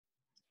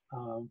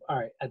All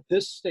right. At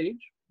this stage,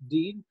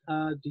 Dean,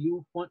 do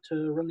you want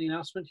to run the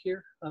announcement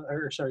here?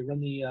 Or sorry, run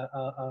the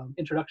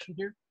introduction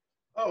here?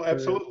 Oh,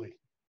 absolutely.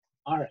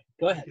 All right.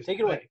 Go ahead. Take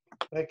it away.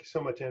 Thank you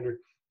so much, Andrew.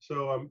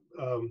 So I'm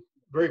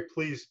very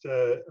pleased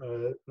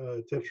to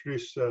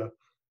introduce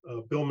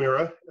Bill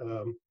Mira,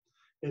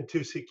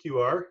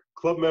 N2CQR,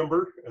 club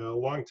member,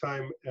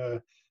 longtime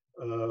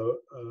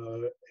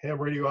ham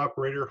radio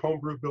operator,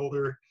 homebrew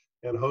builder,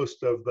 and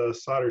host of the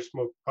Solder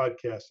Smoke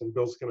podcast. And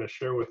Bill's going to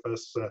share with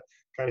us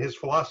kind of his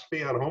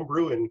philosophy on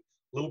homebrew and a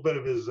little bit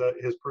of his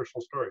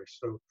personal story.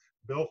 So,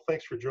 Bill,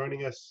 thanks for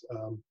joining us,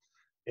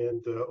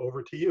 and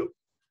over to you.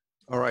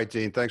 All right,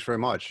 Dean. Thanks very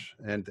much,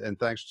 and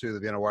thanks to the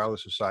Vienna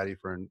Wireless Society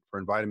for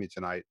inviting me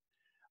tonight.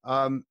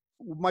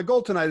 My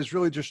goal tonight is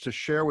really just to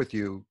share with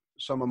you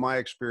some of my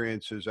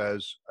experiences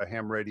as a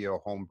ham radio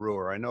home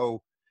brewer. I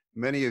know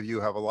many of you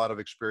have a lot of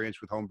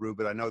experience with homebrew,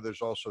 but I know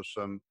there's also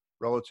some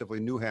relatively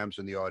new hams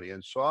in the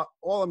audience. So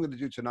all I'm going to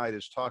do tonight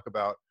is talk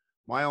about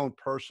my own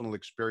personal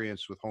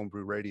experience with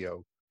homebrew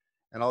radio.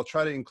 And I'll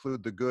try to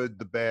include the good,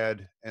 the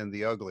bad, and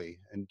the ugly.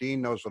 And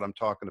Dean knows what I'm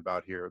talking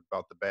about here,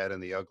 about the bad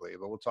and the ugly,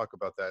 but we'll talk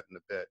about that in a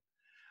bit.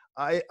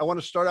 I want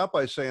to start out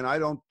by saying I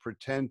don't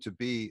pretend to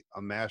be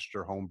a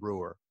master home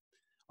brewer.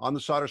 On the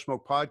Solder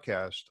Smoke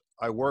podcast,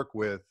 I work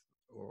with,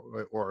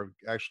 or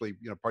actually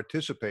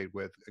participate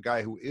with, a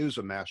guy who is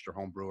a master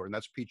home brewer, and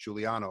that's Pete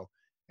Giuliano,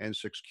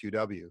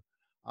 N6QW.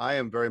 I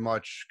am very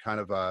much kind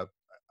of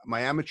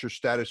my amateur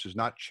status is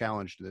not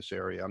challenged in this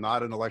area. I'm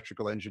not an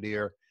electrical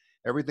engineer.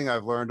 Everything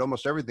I've learned,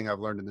 almost everything I've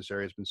learned in this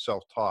area has been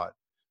self-taught.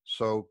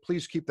 So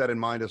please keep that in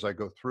mind as I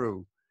go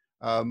through.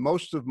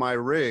 Most of my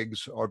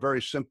rigs are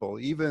very simple.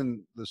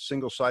 Even the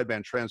single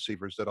sideband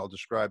transceivers that I'll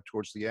describe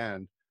towards the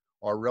end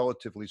are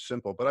relatively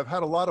simple. But I've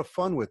had a lot of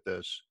fun with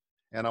this,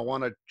 and I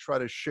want to try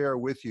to share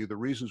with you the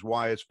reasons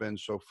why it's been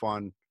so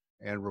fun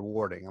and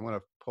rewarding. I'm going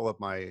to pull up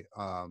my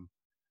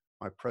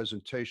my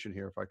presentation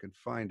here if I can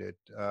find it.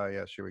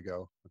 Yes, here we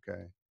go.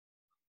 Okay.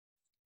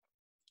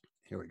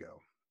 Here we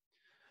go.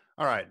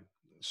 All right.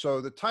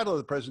 So the title of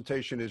the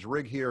presentation is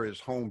Rig Here is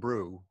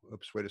Homebrew.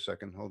 Oops, wait a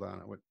second. Hold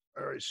on.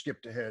 I already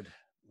skipped ahead.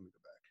 Let me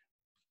go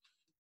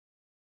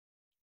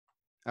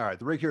back. All right.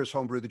 The Rig Here is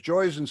Homebrew. The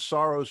joys and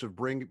sorrows of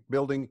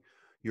building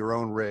your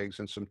own rigs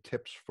and some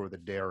tips for the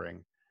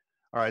daring.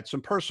 All right.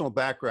 Some personal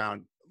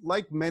background.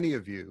 Like many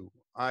of you,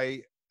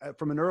 I,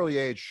 from an early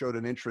age, showed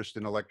an interest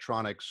in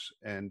electronics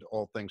and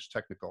all things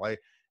technical. At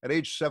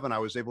age 7, I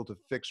was able to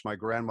fix my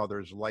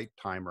grandmother's light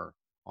timer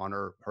on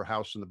her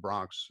house in the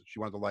Bronx. She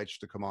wanted the lights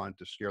to come on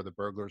to scare the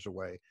burglars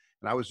away.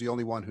 And I was the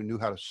only one who knew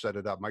how to set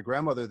it up. My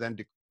grandmother then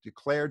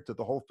declared to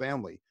the whole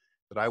family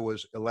that I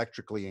was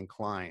electrically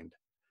inclined.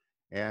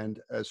 And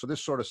so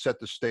this sort of set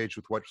the stage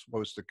with what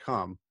was to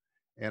come.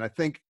 And I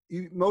think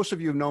most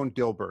of you have known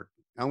Dilbert.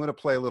 I'm going to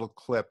play a little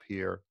clip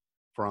here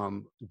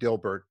from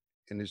Dilbert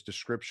in his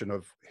description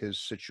of his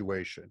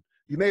situation.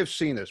 You may have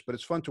seen this, but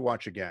it's fun to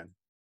watch again.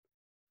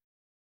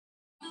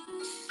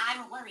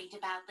 I'm worried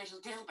about little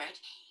Dilbert.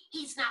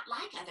 He's not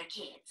like other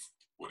kids.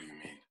 What do you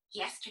mean?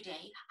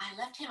 Yesterday, I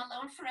left him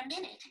alone for a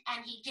minute,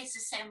 and he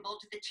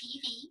disassembled the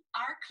TV,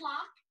 our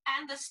clock,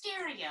 and the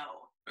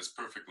stereo. That's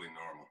perfectly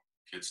normal.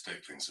 Kids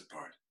take things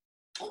apart.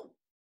 Oh,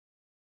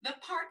 the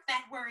part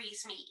that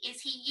worries me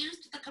is he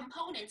used the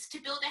components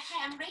to build a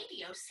ham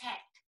radio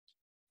set.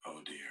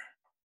 Oh, dear.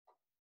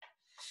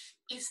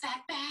 Is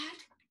that bad?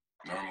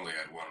 Normally,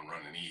 I'd want to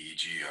run an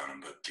EEG on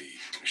him, but the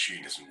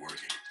machine isn't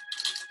working.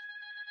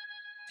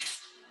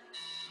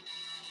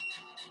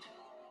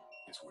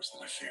 It's worse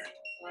than I feared.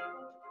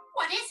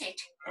 What is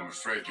it? I'm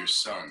afraid your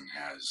son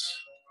has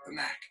the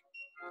knack.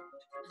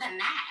 The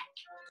knack?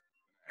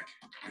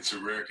 It's a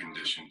rare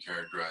condition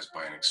characterized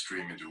by an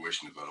extreme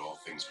intuition about all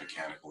things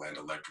mechanical and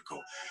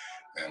electrical,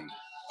 and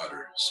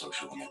utter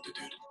social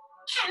ineptitude.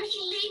 Can he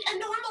lead a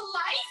normal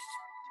life?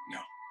 No.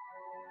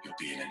 He'll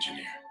be an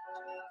engineer.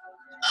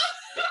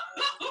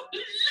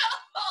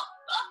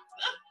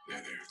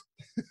 There.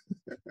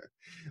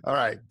 All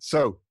right.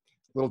 So,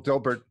 little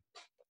Dilbert,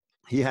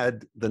 he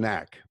had the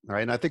knack. All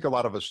right. And I think a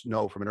lot of us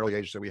know from an early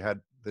age that we had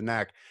the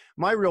knack.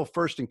 My real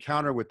first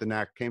encounter with the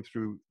knack came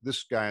through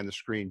this guy on the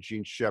screen,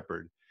 Gene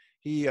Shepard.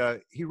 He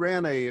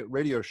ran a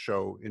radio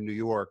show in New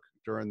York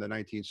during the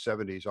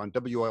 1970s on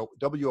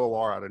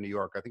WOR out of New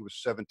York. I think it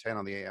was 710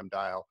 on the AM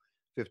dial,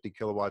 50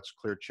 kilowatts,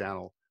 clear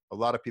channel. A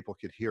lot of people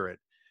could hear it.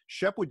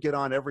 Shep would get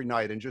on every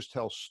night and just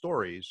tell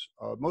stories,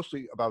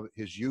 mostly about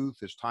his youth,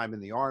 his time in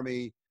the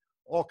Army,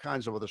 all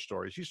kinds of other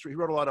stories. He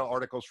wrote a lot of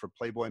articles for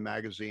Playboy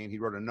magazine. He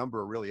wrote a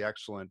number of really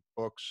excellent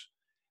books,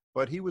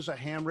 but he was a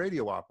ham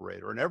radio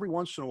operator. And every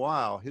once in a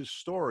while, his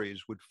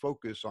stories would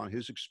focus on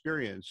his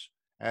experience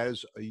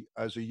as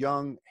a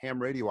young ham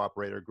radio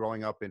operator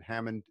growing up in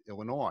Hammond,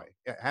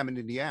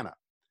 Indiana.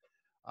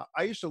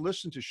 I used to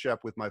listen to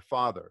Shep with my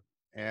father,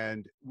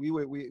 and we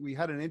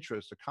had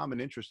a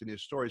common interest in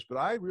his stories, but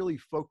I really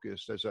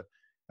focused as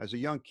a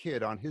young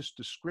kid on his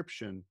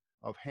description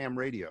of ham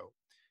radio.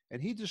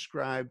 And he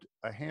described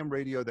a ham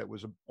radio that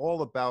was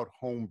all about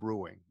home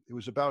brewing. It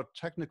was about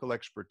technical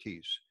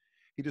expertise.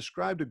 He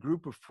described a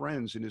group of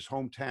friends in his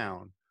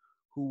hometown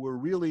who were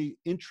really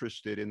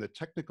interested in the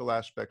technical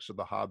aspects of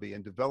the hobby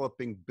and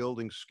developing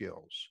building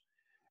skills.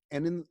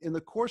 And in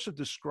the course of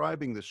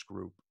describing this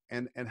group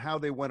and how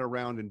they went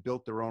around and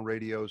built their own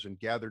radios and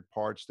gathered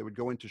parts, they would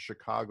go into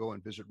Chicago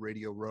and visit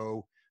Radio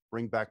Row,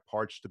 bring back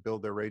parts to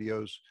build their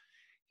radios.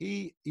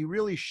 He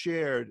really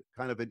shared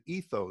kind of an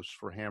ethos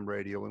for ham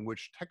radio in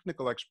which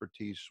technical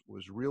expertise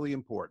was really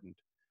important,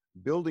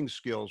 building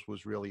skills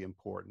was really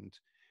important,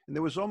 and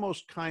there was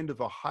almost kind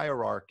of a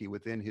hierarchy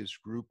within his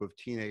group of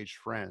teenage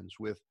friends,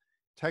 with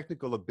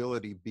technical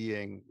ability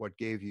being what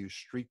gave you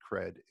street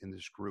cred in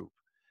this group.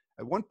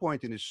 At one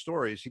point in his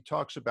stories, he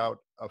talks about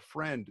a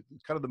friend,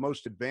 kind of the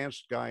most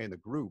advanced guy in the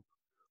group,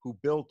 who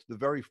built the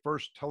very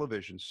first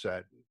television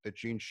set that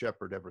Gene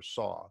Shepard ever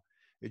saw.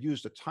 It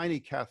used a tiny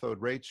cathode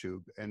ray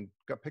tube and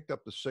got picked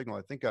up the signal,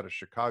 I think out of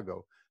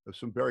Chicago, of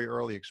some very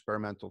early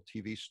experimental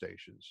TV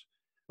stations.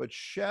 But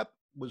Shep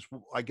was,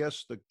 I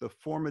guess, the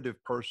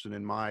formative person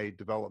in my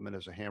development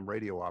as a ham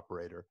radio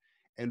operator.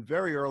 And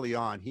very early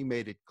on, he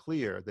made it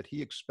clear that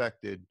he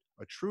expected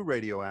a true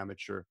radio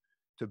amateur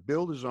to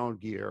build his own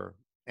gear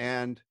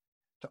and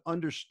to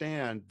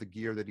understand the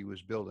gear that he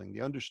was building. The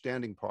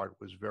understanding part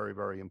was very,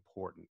 very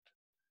important.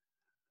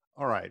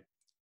 All right.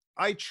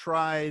 I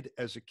tried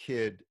as a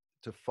kid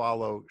to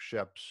follow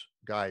Shep's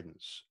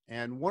guidance.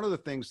 And one of the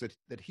things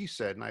that he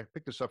said, and I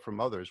picked this up from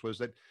others, was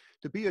that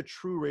to be a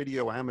true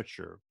radio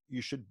amateur,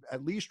 you should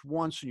at least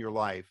once in your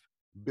life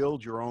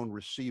build your own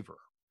receiver.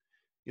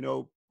 You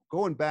know,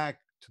 going back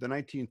to the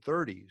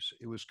 1930s,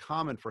 it was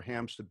common for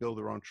hams to build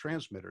their own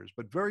transmitters,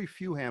 but very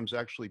few hams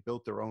actually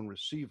built their own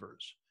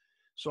receivers.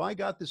 So I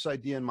got this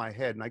idea in my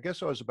head, and I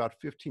guess I was about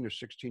 15 or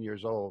 16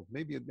 years old,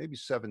 maybe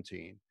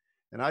 17,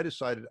 and I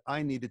decided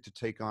I needed to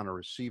take on a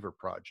receiver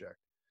project.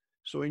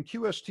 So in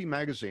QST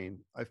magazine,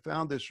 I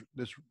found this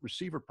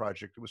receiver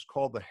project. It was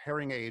called the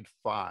Hearing Aid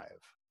 5.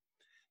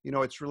 You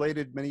know, it's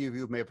related, many of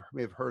you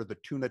may have heard of the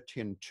Tuna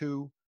Tin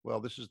 2. Well,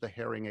 this is the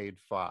Hearing Aid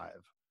 5.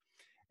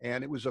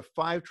 And it was a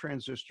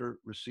 5-transistor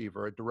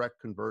receiver, a direct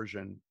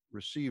conversion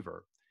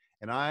receiver.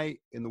 And I,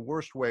 in the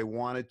worst way,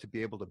 wanted to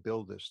be able to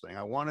build this thing.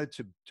 I wanted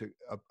to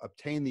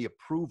obtain the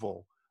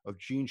approval of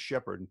Gene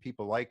Shepard and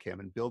people like him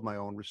and build my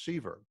own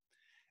receiver.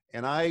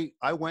 And I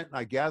went and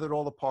I gathered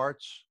all the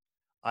parts.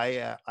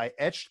 I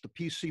etched the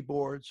PC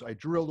boards, I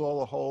drilled all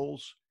the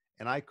holes,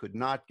 and I could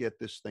not get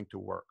this thing to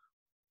work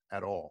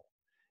at all.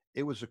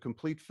 It was a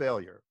complete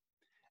failure.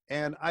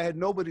 And I had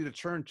nobody to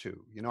turn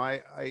to. You know,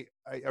 I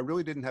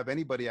really didn't have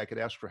anybody I could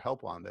ask for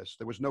help on this.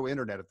 There was no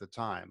internet at the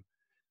time.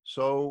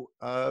 So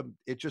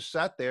it just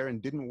sat there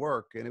and didn't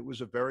work. And it was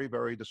a very,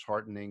 very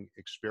disheartening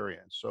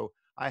experience. So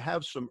I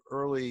have some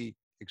early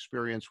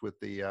experience with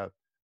the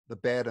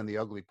bad and the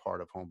ugly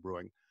part of home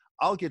brewing.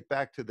 I'll get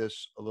back to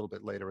this a little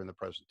bit later in the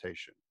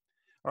presentation.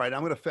 All right,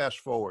 I'm going to fast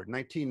forward.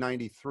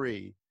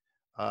 1993,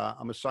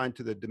 I'm assigned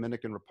to the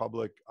Dominican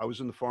Republic. I was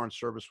in the Foreign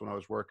Service when I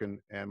was working,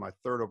 and my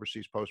third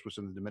overseas post was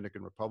in the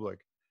Dominican Republic.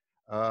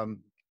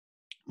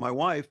 My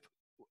wife,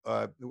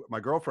 my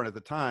girlfriend at the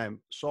time,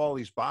 saw all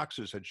these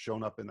boxes had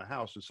shown up in the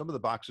house, and some of the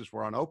boxes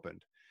were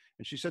unopened.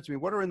 And she said to me,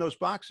 "What are in those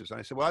boxes?" And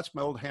I said, "Well, that's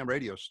my old ham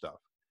radio stuff."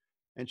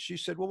 And she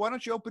said, "Well, why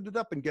don't you open it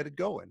up and get it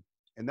going?"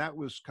 And that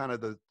was kind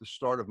of the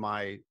start of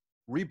my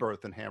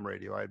rebirth in ham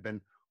radio. I had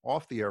been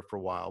off the air for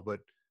a while, but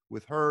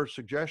with her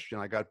suggestion,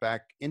 I got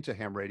back into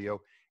ham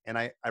radio. And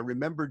I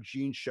remembered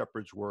Gene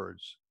Shepard's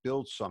words: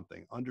 build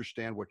something,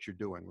 understand what you're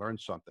doing, learn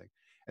something.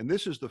 And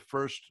this is the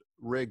first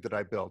rig that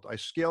I built. I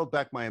scaled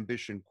back my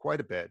ambition quite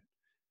a bit,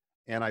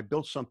 and I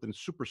built something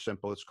super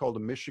simple. It's called a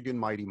Michigan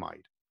Mighty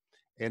Mite.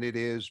 And it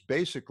is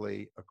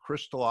basically a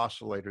crystal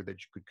oscillator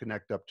that you could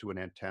connect up to an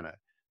antenna.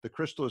 The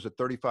crystal is at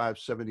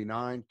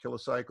 3579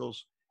 kilocycles,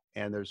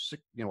 and there's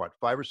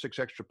 5 or 6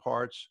 extra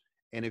parts.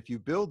 And if you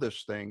build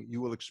this thing, you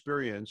will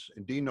experience,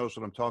 and Dean knows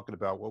what I'm talking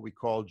about, what we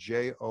call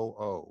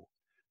JOO,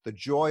 the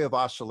joy of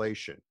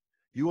oscillation.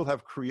 You will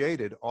have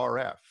created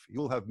RF. You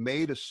will have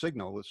made a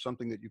signal with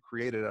something that you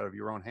created out of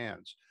your own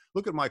hands.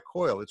 Look at my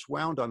coil. It's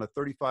wound on a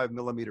 35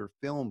 millimeter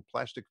film,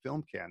 plastic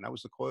film can. That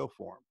was the coil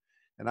form.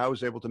 And I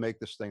was able to make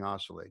this thing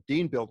oscillate.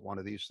 Dean built one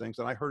of these things,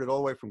 and I heard it all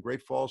the way from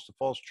Great Falls to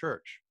Falls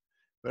Church.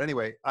 But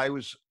anyway, I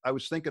was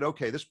thinking,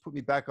 okay, this put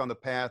me back on the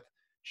path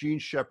Gene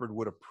Shepard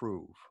would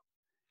approve.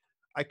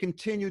 I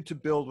continued to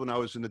build when I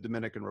was in the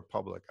Dominican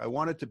Republic. I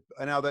wanted to,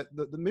 now that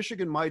the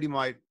Michigan Mighty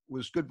Mite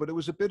was good, but it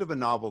was a bit of a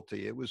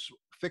novelty. It was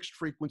fixed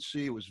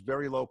frequency. It was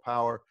very low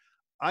power.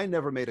 I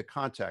never made a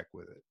contact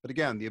with it. But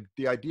again,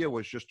 the idea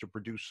was just to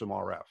produce some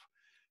RF.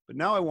 But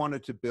now I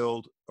wanted to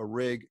build a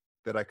rig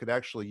that I could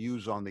actually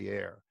use on the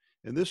air.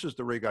 And this is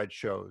the rig I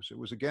chose. It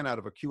was again out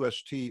of a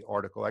QST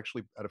article,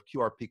 actually out of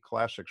QRP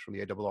Classics from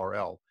the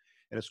ARRL.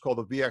 And it's called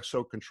the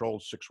VXO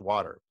controlled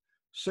 6-watter.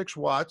 6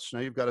 watts, now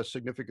you've got a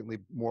significant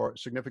more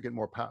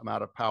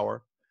amount of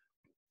power,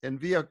 and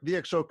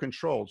VXO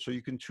controlled, so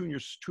you can tune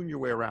your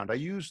way around. I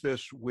use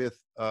this with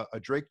a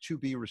Drake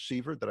 2B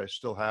receiver that I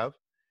still have,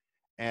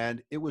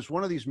 And it was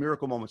one of these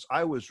miracle moments.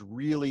 I was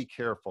really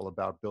careful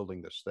about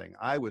building this thing.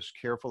 I was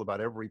careful about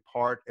every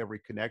part, every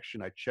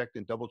connection. I checked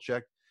and double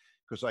checked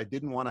because I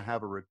didn't want to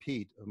have a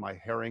repeat of my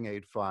Herring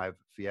 8.5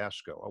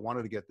 fiasco. I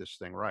wanted to get this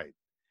thing right.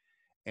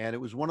 And it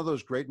was one of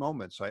those great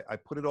moments. I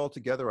put it all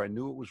together. I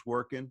knew it was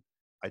working.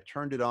 I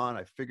turned it on.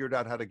 I figured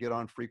out how to get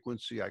on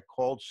frequency. I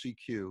called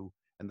CQ,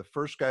 and the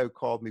first guy who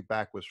called me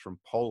back was from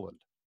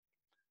Poland.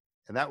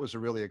 And that was a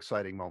really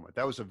exciting moment.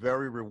 That was a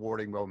very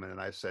rewarding moment.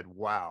 And I said,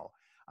 wow,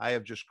 I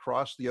have just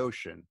crossed the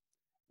ocean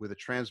with a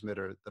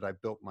transmitter that I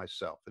built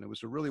myself. And it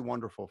was a really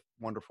wonderful,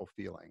 wonderful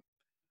feeling.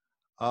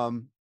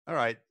 All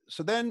right.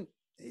 So then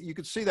you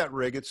can see that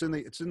rig. It's in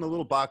the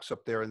little box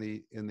up there in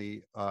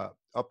the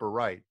upper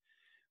right.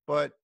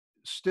 But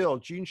still,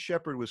 Gene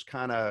Shepard was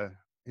kind of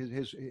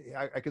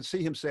I could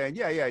see him saying,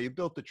 yeah, you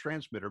built the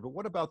transmitter, but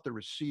what about the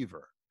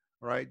receiver?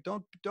 Right?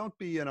 Don't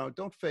be,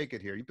 don't fake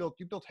it here. You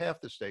built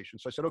half the station.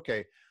 So I said,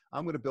 okay,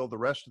 I'm going to build the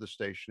rest of the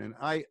station. And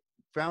I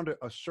found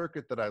a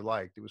circuit that I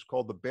liked. It was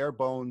called the Bare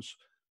Bones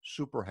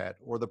Superhet,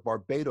 or the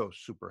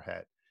Barbados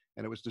Superhet.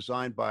 And it was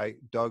designed by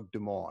Doug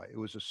DeMoy. It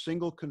was a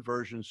single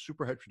conversion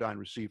super heterodyne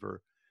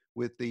receiver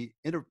with the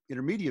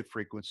intermediate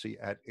frequency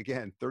at,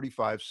 again,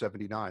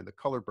 3579, the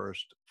color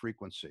burst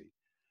frequency.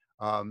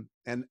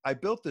 And I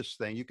built this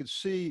thing. You can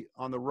see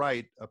on the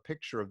right a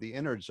picture of the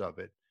innards of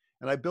it.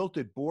 And I built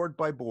it board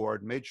by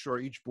board, made sure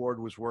each board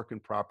was working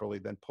properly,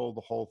 then pulled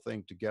the whole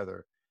thing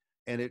together.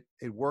 And it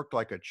worked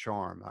like a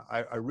charm.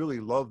 I really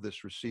love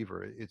this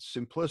receiver. Its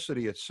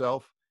simplicity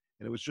itself,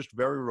 and it was just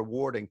very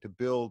rewarding to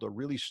build a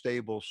really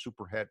stable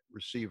superhet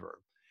receiver.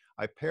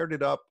 I paired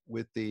it up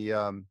with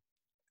the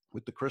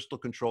crystal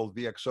controlled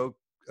VXO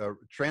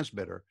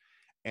transmitter,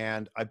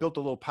 and I built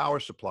a little power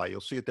supply.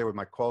 You'll see it there with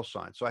my call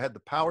sign. So I had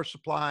the power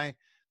supply,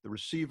 the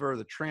receiver,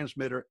 the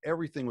transmitter,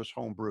 everything was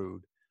home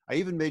brewed. I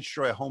even made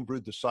sure I home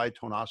brewed the side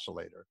tone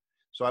oscillator.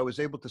 So I was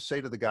able to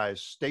say to the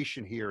guys,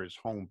 station here is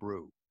home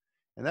brew.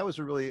 And that was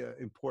a really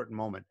important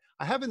moment.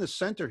 I have in the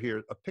center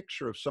here a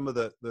picture of some of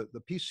the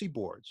PC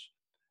boards.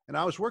 And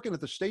I was working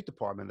at the State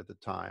Department at the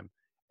time.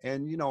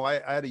 And,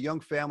 I had a young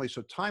family,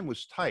 so time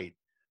was tight.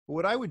 But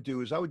what I would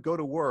do is I would go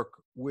to work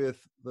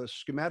with the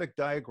schematic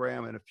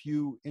diagram and a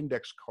few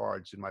index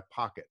cards in my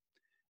pocket.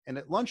 And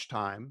at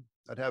lunchtime,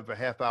 I'd have a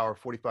half hour,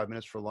 45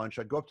 minutes for lunch.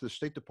 I'd go up to the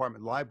State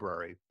Department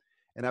library,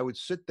 and I would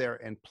sit there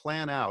and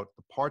plan out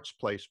the parts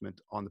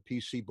placement on the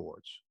PC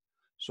boards.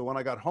 So when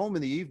I got home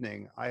in the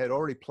evening, I had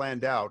already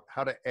planned out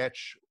how to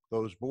etch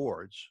those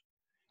boards.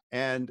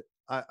 And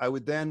I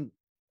would then,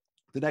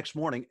 the next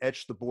morning,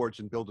 etch the boards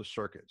and build a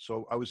circuit.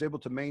 So I was able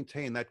to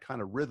maintain that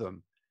kind of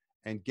rhythm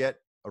and get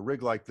a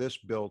rig like this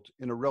built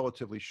in a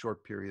relatively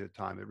short period of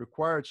time. It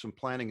required some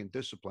planning and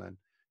discipline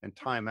and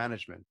time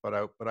management, but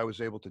I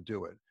was able to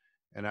do it.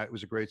 And it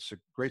was a great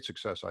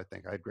success, I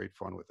think. I had great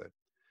fun with it.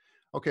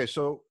 Okay,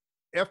 so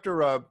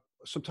after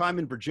some time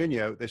in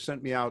Virginia, they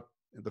sent me out,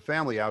 the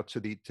family out to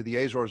the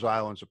Azores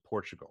Islands of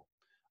Portugal.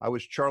 I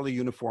was Charlie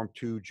Uniform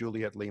 2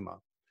 Juliet Lima.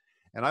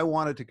 And I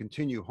wanted to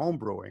continue home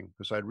brewing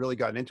because I'd really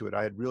gotten into it.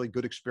 I had really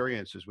good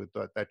experiences with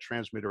that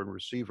transmitter and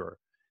receiver.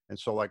 And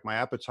so like my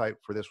appetite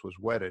for this was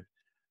whetted.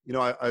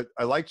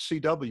 I liked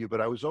CW,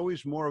 but I was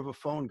always more of a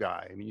phone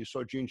guy. I mean, you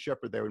saw Gene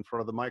Shepard there in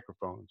front of the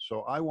microphone.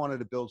 So I wanted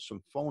to build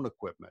some phone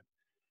equipment.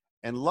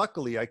 And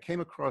luckily, I came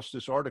across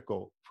this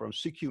article from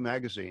CQ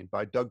Magazine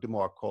by Doug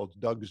DeMoy called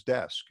Doug's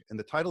Desk. And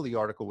the title of the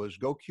article was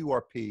Go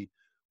QRP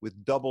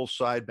with Double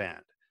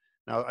Sideband.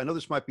 Now, I know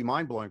this might be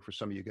mind-blowing for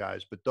some of you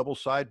guys, but double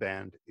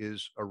sideband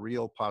is a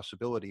real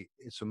possibility.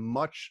 It's a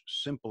much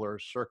simpler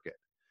circuit.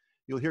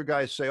 You'll hear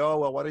guys say, oh,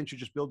 well, why didn't you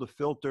just build a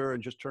filter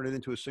and just turn it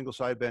into a single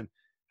sideband?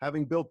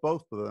 Having built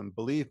both of them,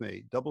 believe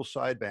me, double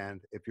sideband,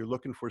 if you're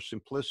looking for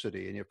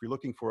simplicity and if you're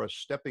looking for a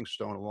stepping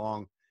stone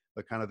along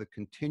the kind of the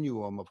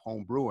continuum of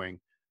home brewing,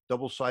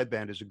 double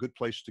sideband is a good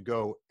place to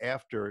go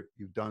after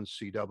you've done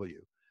CW.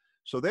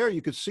 So there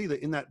you could see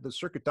that in the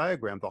circuit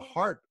diagram, the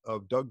heart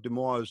of Doug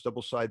DeMoy's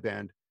double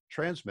sideband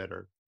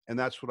transmitter, and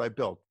that's what I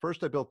built.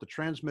 First, I built the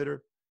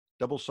transmitter,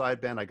 double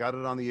sideband. I got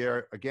it on the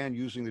air, again,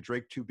 using the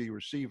Drake 2B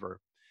receiver.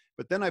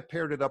 But then I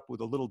paired it up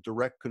with a little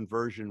direct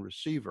conversion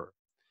receiver.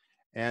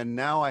 And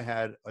now I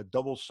had a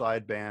double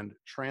sideband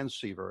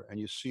transceiver, and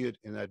you see it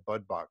in that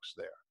bud box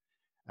there.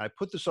 And I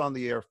put this on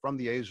the air from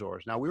the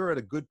Azores. Now, we were at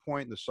a good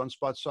point in the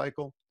sunspot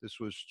cycle.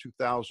 This was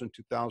 2000,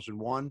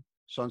 2001.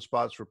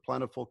 Sunspots were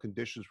plentiful.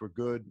 Conditions were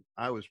good.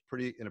 I was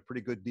in a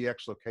pretty good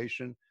DX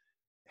location,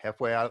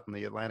 halfway out in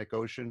the Atlantic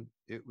Ocean.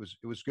 It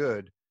was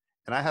good.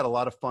 And I had a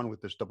lot of fun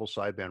with this double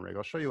sideband rig.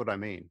 I'll show you what I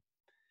mean.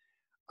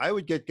 I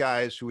would get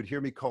guys who would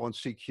hear me calling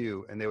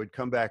CQ, and they would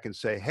come back and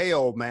say, hey,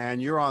 old man,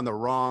 you're on the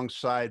wrong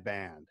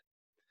sideband.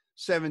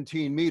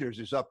 17 meters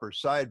is upper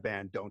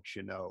sideband, don't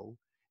you know?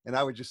 And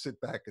I would just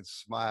sit back and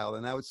smile.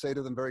 And I would say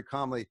to them very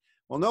calmly,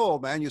 well, no,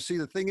 old man, you see,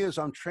 the thing is,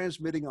 I'm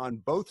transmitting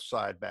on both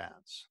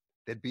sidebands.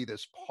 There'd be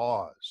this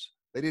pause.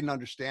 They didn't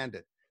understand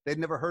it. They'd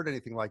never heard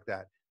anything like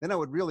that. Then I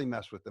would really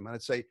mess with them. And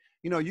I'd say,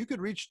 you could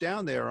reach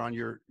down there on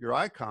your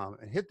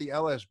ICOM and hit the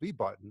LSB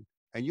button,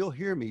 and you'll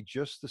hear me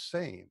just the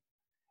same.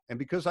 And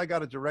because I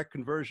got a direct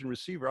conversion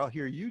receiver, I'll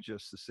hear you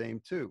just the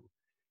same too.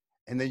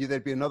 And then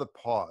there'd be another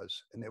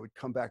pause, and they would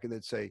come back and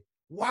they'd say,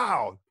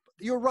 wow,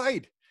 you're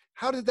right.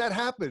 How did that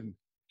happen?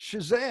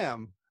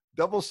 Shazam,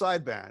 double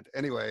sideband.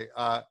 Anyway,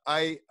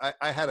 I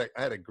had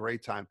a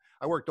great time.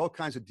 I worked all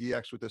kinds of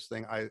DX with this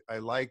thing. I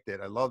liked it.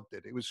 I loved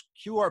it. It was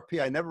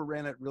QRP. I never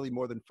ran it really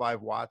more than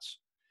 5 watts.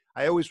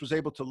 I always was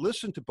able to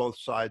listen to both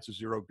sides of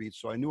 0 beats,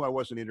 so I knew I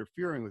wasn't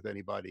interfering with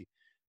anybody.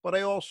 But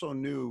I also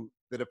knew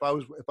that if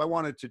I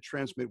wanted to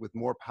transmit with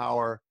more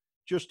power,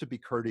 just to be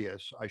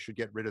courteous, I should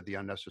get rid of the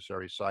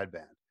unnecessary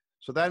sideband.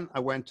 So then I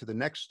went to the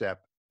next step,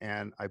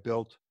 and I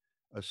built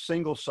a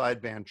single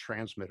sideband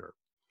transmitter.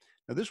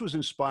 Now, this was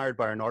inspired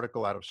by an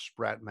article out of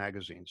Sprat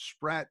magazine.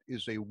 Sprat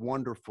is a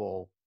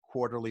wonderful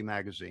quarterly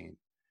magazine.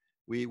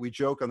 We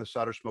joke on the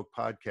Solder Smoke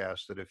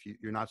podcast that if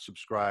you're not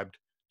subscribed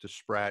to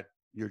Sprat,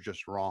 you're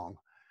just wrong.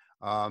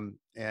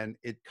 And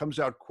it comes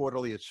out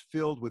quarterly. It's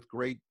filled with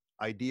great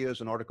ideas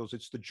and articles.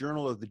 It's the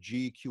journal of the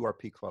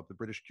GQRP Club, the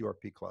British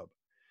QRP Club.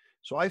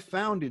 So I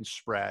found in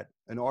Sprat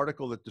an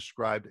article that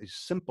described a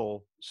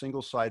simple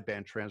single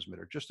sideband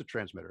transmitter, just a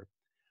transmitter.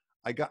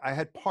 I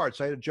had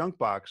parts. I had a junk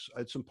box.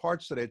 I had some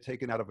parts that I had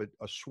taken out of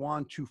a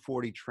Swan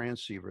 240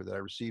 transceiver that I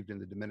received in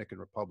the Dominican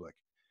Republic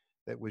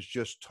that was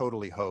just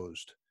totally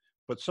hosed.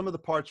 But some of the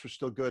parts were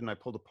still good, and I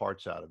pulled the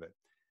parts out of it.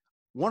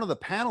 One of the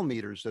panel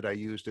meters that I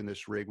used in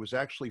this rig was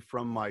actually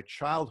from my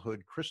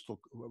childhood Crystal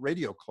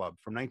Radio Club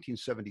from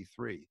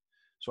 1973.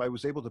 So I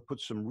was able to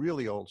put some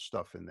really old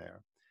stuff in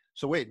there.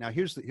 So wait, now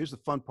here's the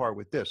fun part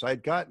with this. I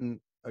had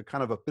gotten a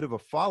kind of a bit of a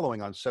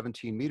following on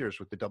 17 meters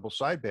with the double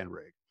sideband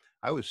rig.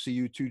 I was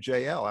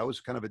CU2JL. I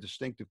was kind of a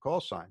distinctive call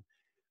sign.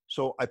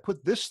 So I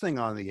put this thing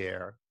on the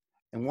air,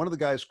 and one of the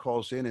guys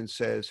calls in and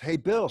says, hey,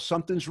 Bill,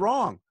 something's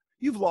wrong.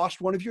 You've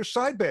lost one of your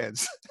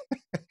sidebands.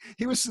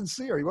 He was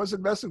sincere. He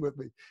wasn't messing with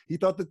me. He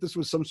thought that this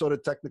was some sort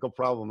of technical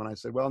problem. And I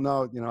said, well,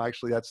 no,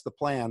 actually that's the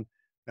plan.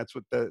 That's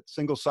what the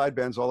single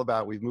sideband's all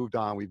about. We've moved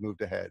on. We've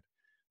moved ahead.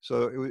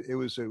 So it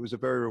was a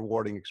very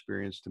rewarding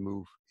experience to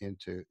move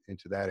into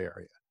that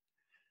area.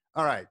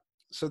 All right.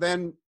 So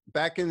then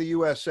back in the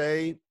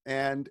USA,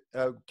 and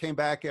came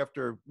back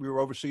after we were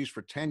overseas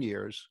for 10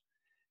 years,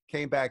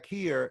 came back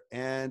here,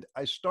 and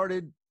I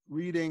started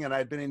reading, and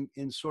I'd been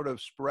in sort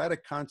of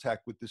sporadic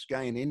contact with this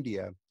guy in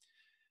India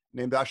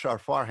named Ashar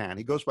Farhan.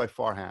 He goes by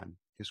Farhan.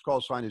 His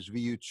call sign is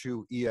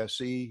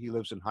VU2ESE. He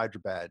lives in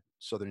Hyderabad,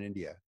 southern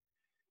India.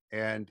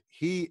 And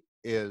he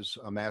is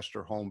a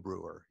master home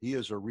brewer. He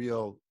is a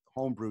real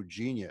homebrew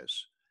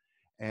genius.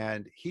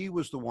 And he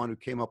was the one who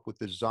came up with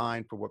the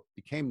design for what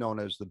became known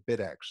as the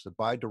BitX, the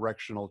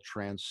bidirectional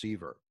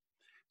transceiver.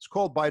 It's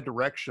called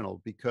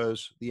bidirectional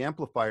because the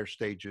amplifier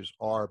stages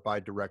are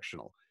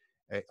bidirectional.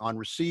 On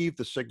receive,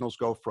 the signals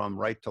go from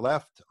right to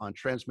left. On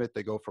transmit,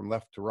 they go from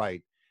left to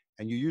right.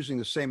 And you're using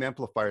the same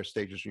amplifier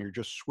stages, and you're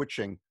just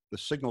switching the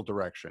signal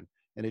direction.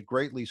 And it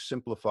greatly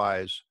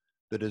simplifies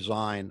the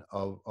design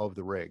of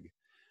the rig.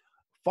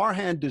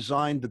 Farhan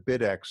designed the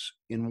BitX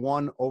in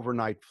one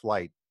overnight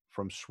flight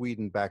from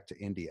Sweden back to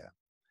India.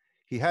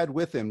 He had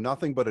with him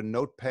nothing but a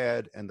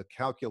notepad and the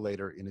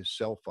calculator in his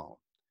cell phone.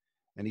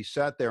 And he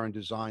sat there and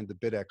designed the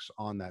BitX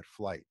on that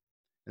flight.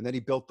 And then he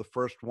built the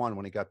first one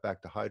when he got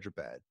back to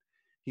Hyderabad.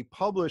 He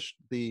published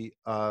the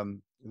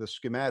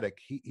schematic.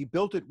 He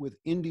built it with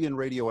Indian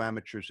radio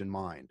amateurs in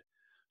mind.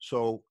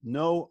 So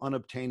no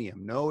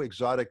unobtainium, no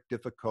exotic,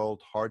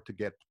 difficult, hard to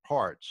get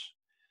parts.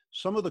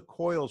 Some of the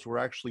coils were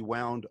actually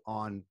wound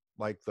on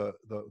like the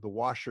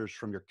washers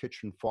from your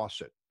kitchen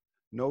faucet.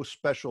 No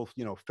special,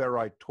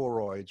 ferrite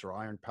toroids or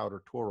iron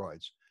powder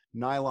toroids.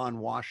 Nylon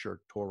washer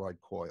toroid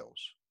coils.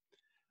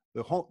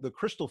 The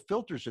crystal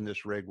filters in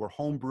this rig were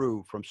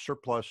homebrew from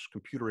surplus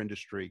computer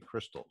industry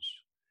crystals.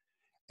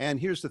 And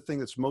here's the thing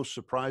that's most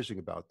surprising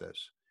about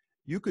this.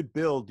 You could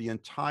build the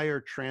entire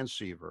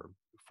transceiver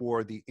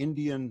for the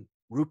Indian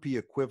rupee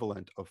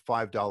equivalent of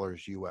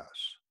 $5 US.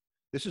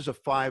 This is a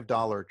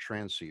 $5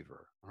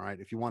 transceiver, all right?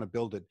 If you want to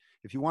build it,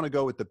 if you want to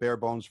go with the bare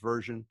bones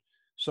version,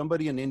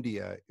 somebody in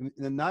India,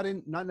 not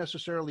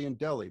necessarily in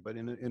Delhi, but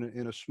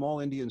in a small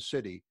Indian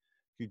city,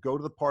 could go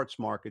to the parts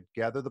market,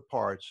 gather the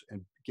parts,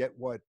 and get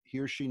what he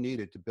or she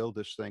needed to build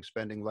this thing,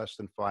 spending less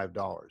than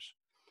 $5.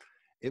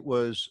 It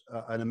was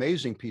an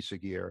amazing piece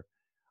of gear.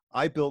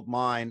 I built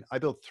mine. I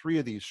built 3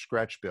 of these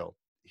scratch built.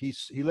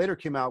 He later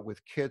came out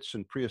with kits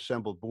and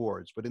pre-assembled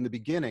boards, but in the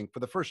beginning, for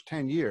the first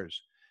 10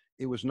 years,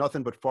 it was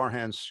nothing but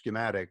Farhan's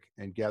schematic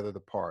and gather the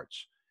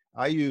parts.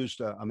 I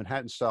used a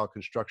Manhattan-style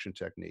construction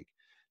technique.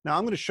 Now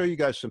I'm going to show you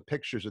guys some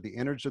pictures of the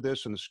innards of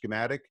this and the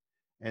schematic,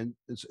 and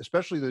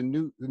especially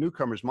the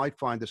newcomers might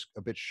find this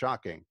a bit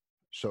shocking.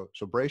 So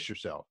brace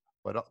yourself,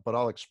 but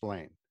I'll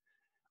explain.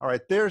 All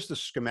right, there's the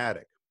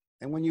schematic.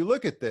 And when you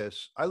look at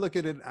this, I look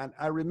at it and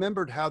I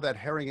remembered how that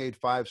Hearing Aid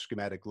 5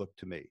 schematic looked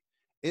to me.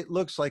 It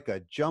looks like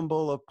a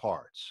jumble of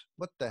parts.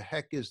 What the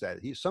heck is that?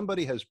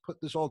 Somebody has put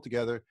this all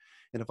together.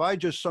 And if I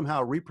just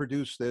somehow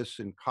reproduce this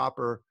in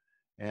copper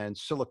and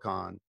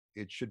silicon,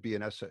 it should be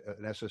an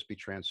SSB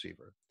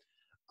transceiver.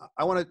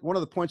 One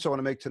of the points I want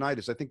to make tonight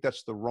is I think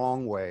that's the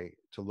wrong way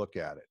to look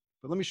at it.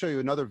 But let me show you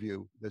another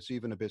view that's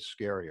even a bit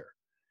scarier.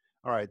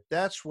 All right,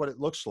 that's what it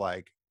looks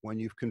like when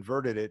you've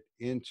converted it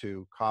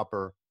into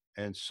copper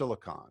and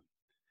silicon.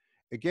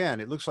 Again,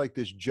 it looks like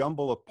this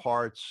jumble of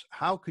parts.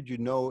 How could you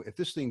know if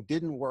this thing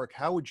didn't work?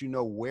 How would you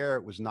know where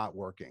it was not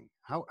working?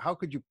 How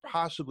could you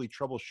possibly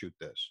troubleshoot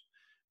this?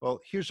 Well,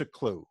 here's a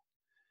clue.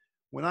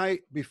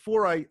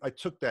 Before I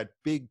took that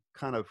big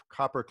kind of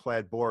copper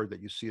clad board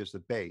that you see as the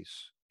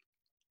base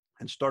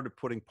and started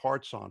putting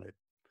parts on it,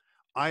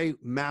 I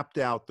mapped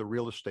out the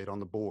real estate on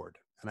the board,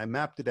 and I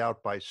mapped it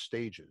out by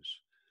stages.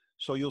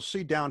 So you'll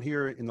see down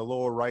here in the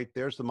lower right,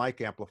 there's the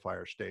mic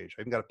amplifier stage.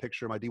 I even got a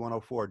picture of my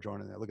D104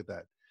 joining there. Look at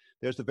that.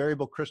 There's the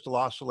variable crystal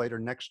oscillator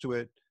next to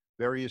it,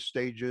 various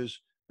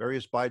stages,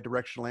 various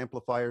bidirectional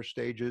amplifier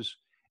stages.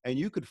 And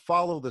you could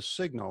follow the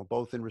signal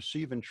both in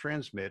receive and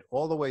transmit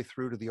all the way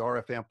through to the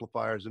RF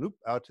amplifiers and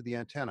out to the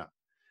antenna.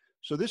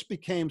 So this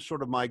became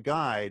sort of my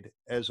guide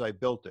as I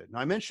built it. Now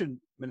I mentioned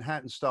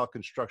Manhattan style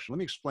construction. Let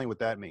me explain what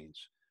that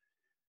means.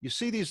 You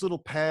see these little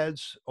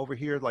pads over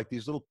here, like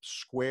these little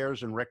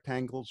squares and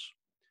rectangles?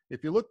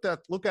 If you look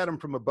at them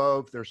from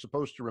above, they're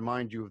supposed to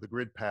remind you of the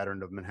grid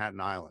pattern of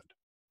Manhattan Island,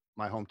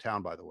 my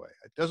hometown, by the way.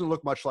 It doesn't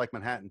look much like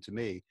Manhattan to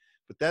me,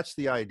 but that's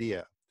the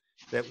idea.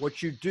 That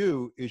what you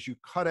do is you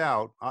cut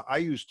out, I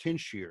use tin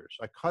shears.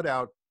 I cut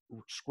out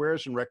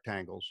squares and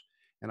rectangles,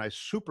 and I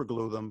super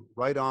glue them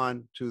right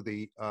on to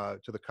the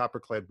copper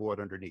clad board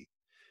underneath.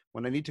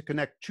 When I need to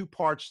connect two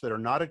parts that are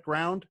not at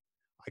ground,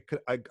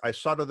 I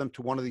solder them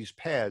to one of these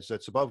pads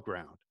that's above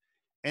ground.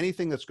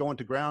 Anything that's going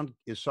to ground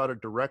is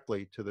soldered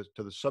directly to the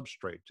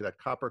substrate, to that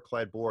copper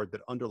clad board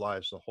that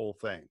underlies the whole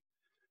thing.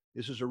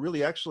 This is a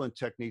really excellent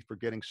technique for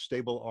getting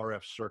stable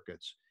RF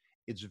circuits.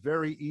 It's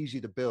very easy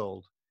to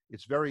build.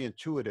 It's very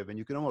intuitive, and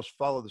you can almost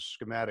follow the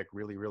schematic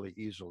really, really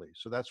easily.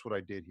 So that's what I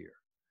did here.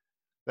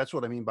 That's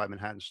what I mean by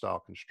Manhattan style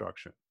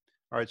construction.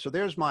 All right, so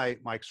there's my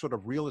sort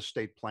of real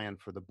estate plan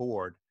for the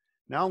board.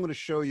 Now I'm going to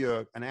show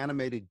you an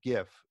animated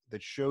GIF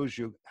that shows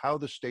you how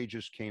the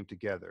stages came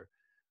together.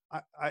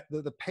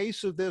 The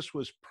pace of this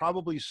was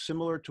probably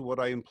similar to what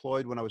I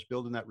employed when I was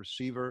building that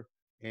receiver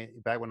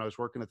back when I was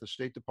working at the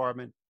State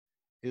Department.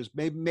 Is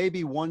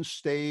maybe one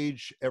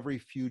stage every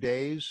few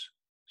days.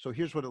 So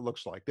here's what it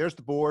looks like. There's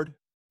the board.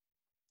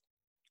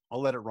 I'll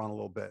let it run a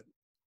little bit.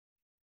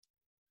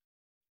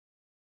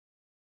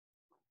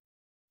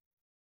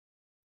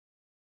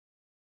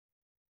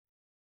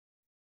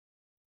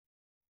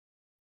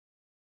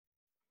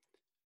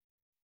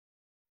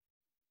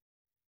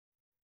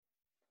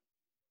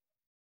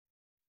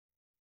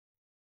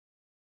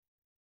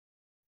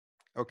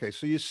 Okay,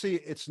 so you see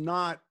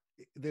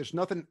there's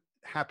nothing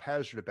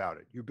haphazard about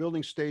it. You're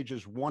building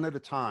stages one at a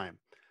time.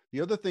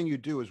 The other thing you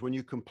do is when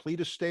you complete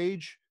a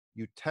stage,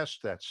 you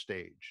test that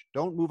stage.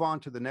 Don't move on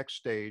to the next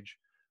stage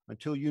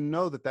until you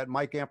know that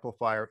mic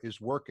amplifier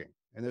is working,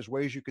 and there's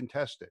ways you can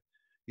test it.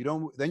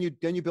 Then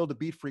you build a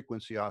beat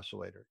frequency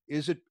oscillator.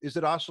 Is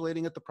it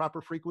oscillating at the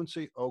proper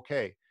frequency?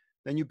 Okay.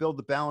 Then you build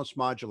the balance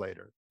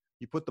modulator.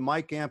 You put the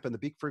mic amp and the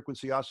beat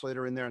frequency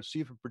oscillator in there and see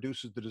if it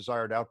produces the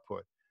desired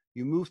output.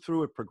 You move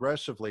through it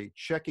progressively,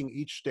 checking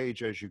each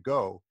stage as you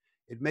go.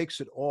 It makes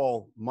it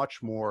all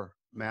much more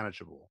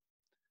manageable.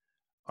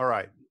 All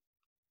right.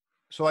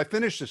 So I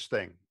finished this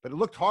thing, but it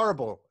looked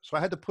horrible. So I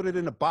had to put it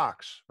in a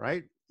box,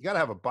 right? You got to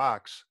have a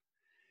box.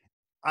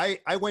 I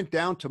went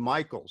down to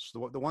Michael's,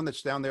 the one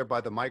that's down there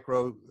by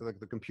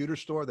the computer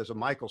store. There's a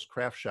Michael's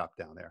craft shop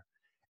down there.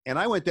 And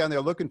I went down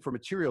there looking for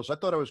materials. I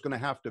thought I was going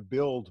to have to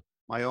build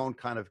my own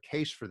kind of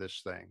case for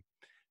this thing.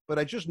 But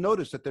I just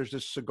noticed that there's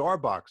this cigar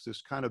box,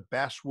 this kind of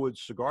basswood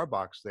cigar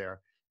box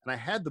there. And I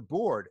had the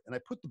board, and I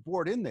put the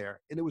board in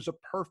there, and it was a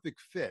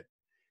perfect fit.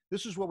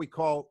 This is what we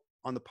call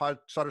on the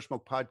Solder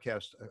Smoke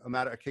podcast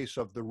a case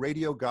of the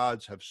radio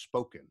gods have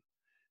spoken.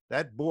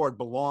 That board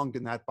belonged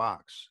in that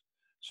box.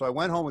 So I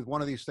went home with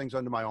one of these things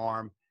under my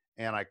arm,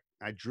 and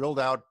I drilled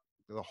out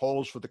the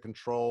holes for the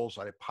controls.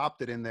 I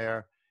popped it in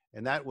there,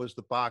 and that was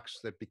the box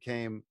that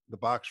became the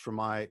box for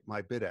my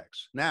BitX.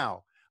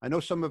 Now, I know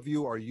some of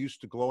you are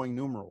used to glowing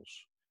numerals,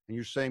 and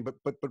you're saying,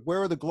 but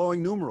where are the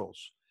glowing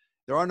numerals?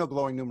 There are no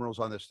glowing numerals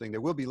on this thing.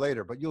 There will be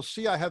later, but you'll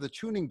see I have the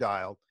tuning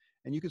dial,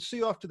 and you can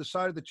see off to the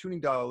side of the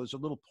tuning dial is a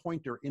little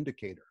pointer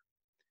indicator.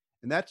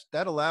 And that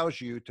allows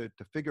you to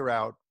figure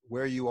out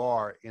where you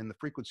are in the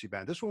frequency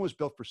band. This one was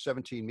built for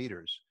 17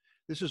 meters.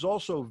 This is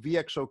also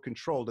VXO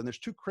controlled, and there's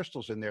two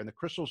crystals in there, and the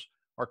crystals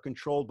are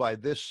controlled by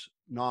this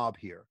knob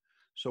here.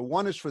 So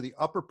one is for the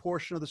upper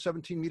portion of the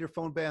 17-meter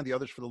phone band, the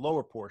other is for the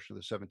lower portion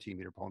of the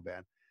 17-meter phone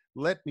band.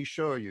 Let me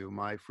show you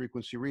my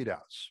frequency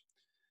readouts.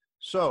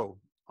 So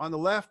on the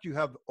left, you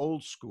have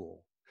old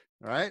school,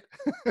 all right?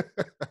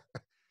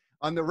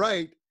 On the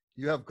right,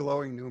 you have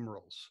glowing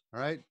numerals,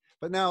 all right?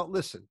 But now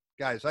listen,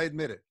 guys, I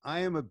admit it. I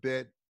am a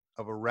bit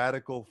of a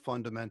radical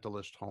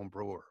fundamentalist home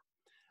brewer.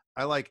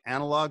 I like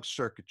analog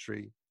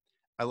circuitry.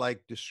 I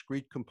like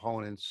discrete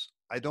components.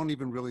 I don't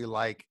even really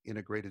like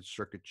integrated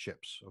circuit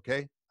chips,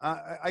 okay?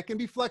 I can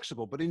be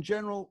flexible, but in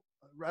general,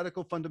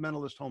 radical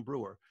fundamentalist home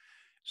brewer.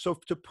 So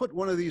to put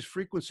one of these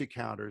frequency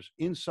counters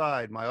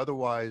inside my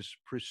otherwise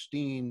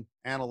pristine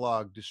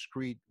analog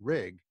discrete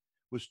rig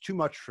was too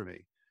much for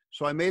me.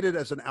 So I made it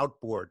as an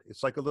outboard.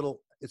 It's like a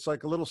little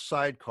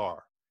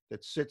sidecar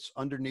that sits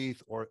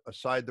underneath or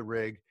aside the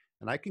rig,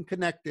 and I can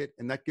connect it,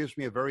 and that gives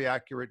me a very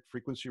accurate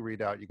frequency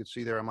readout. You can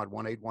see there I'm at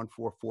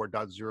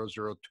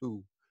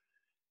 18144.002.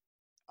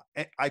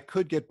 I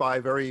could get by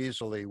very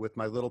easily with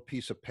my little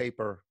piece of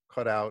paper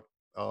cut out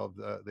of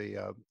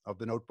the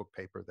notebook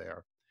paper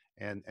there,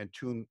 and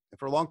tune.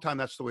 For a long time,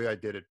 that's the way I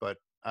did it. But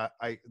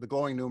the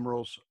glowing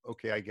numerals,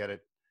 okay, I get it.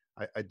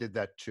 I did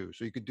that too.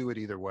 So you could do it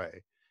either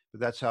way. But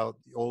that's how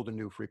the old and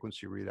new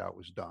frequency readout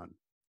was done.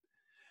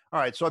 All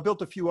right, so I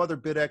built a few other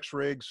BitX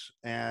rigs,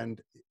 and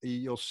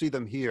you'll see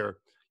them here.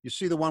 You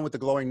see the one with the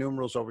glowing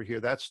numerals over here.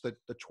 That's the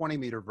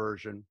 20-meter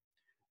version.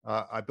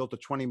 I built a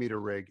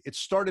 20-meter rig. It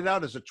started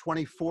out as a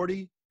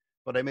 2040,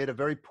 but I made a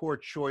very poor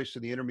choice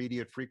in the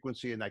intermediate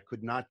frequency, and I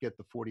could not get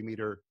the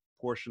 40-meter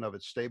portion of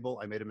it stable.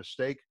 I made a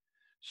mistake.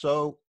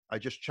 So I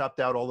just chopped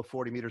out all the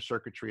 40-meter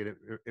circuitry, and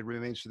it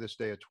remains to this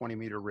day a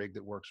 20-meter rig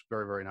that works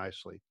very, very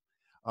nicely.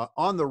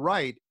 On the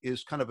right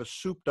is kind of a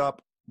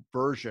souped-up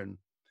version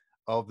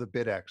of the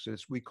BitX.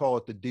 We call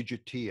it the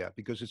Digitia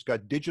because it's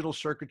got digital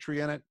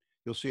circuitry in it.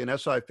 You'll see an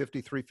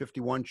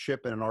SI5351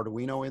 chip and an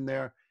Arduino in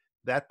there.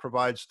 That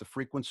provides the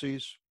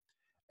frequencies.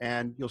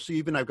 And you'll see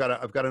even I've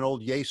got an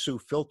old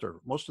Yaesu filter.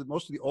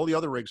 All the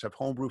other rigs have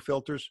homebrew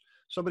filters.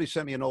 Somebody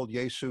sent me an old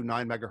Yaesu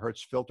 9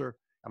 megahertz filter,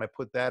 and I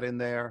put that in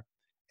there.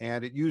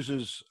 And it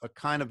uses a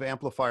kind of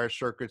amplifier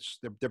circuits.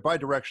 They're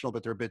bidirectional,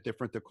 but they're a bit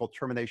different. They're called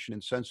termination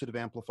insensitive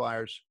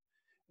amplifiers.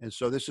 And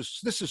so this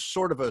is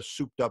sort of a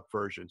souped up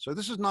version. So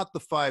this is not the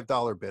 $5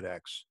 BitX.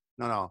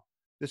 No.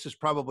 This is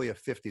probably a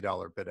 $50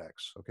 BitX.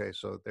 Okay,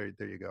 so there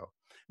you go.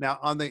 Now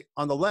on the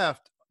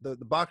left, the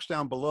box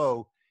down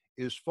below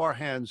is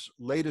Farhan's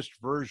latest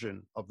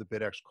version of the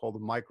BitX called the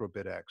Micro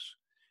BitX.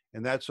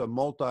 And that's a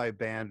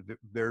multi-band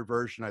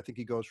version. I think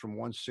he goes from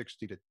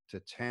 160 to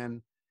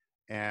 10.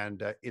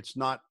 And it's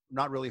not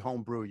really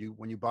homebrew.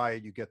 When you buy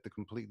it, you get the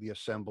completely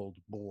assembled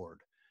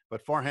board.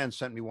 But Farhan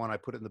sent me one. I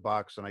put it in the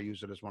box, and I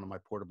use it as one of my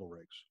portable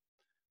rigs.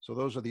 So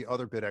those are the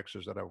other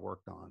BitXs that I've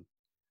worked on.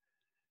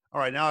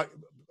 All right, now,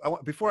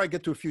 before I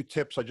get to a few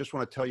tips, I just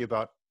want to tell you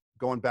about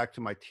going back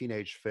to my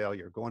teenage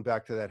failure, going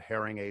back to that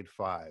Herring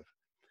 8.5.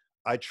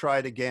 I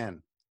tried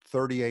again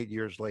 38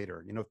 years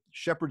later. You know,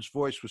 Shepard's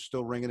voice was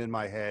still ringing in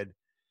my head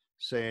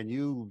saying,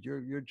 you're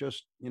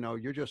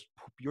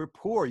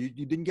poor. You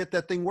didn't get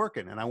that thing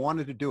working. And I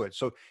wanted to do it.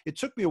 So it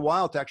took me a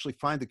while to actually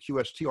find the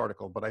QST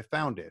article, but I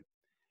found it.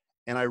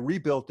 And I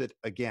rebuilt it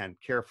again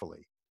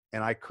carefully,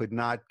 and I could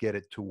not get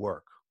it to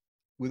work.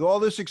 With all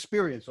this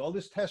experience, all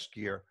this test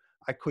gear,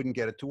 I couldn't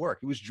get it to work.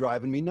 It was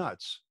driving me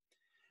nuts.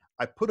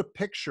 I put a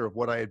picture of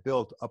what I had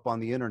built up on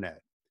the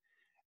internet,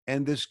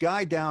 and this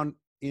guy down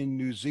in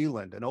New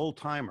Zealand, an old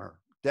timer,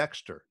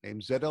 Dexter,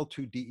 named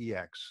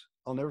ZL2DEX,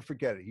 I'll never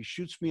forget it. He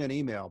shoots me an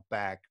email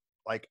back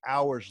like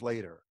hours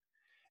later,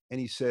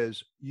 and he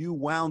says, "You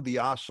wound the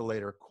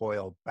oscillator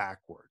coil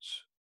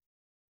backwards."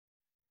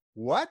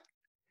 What?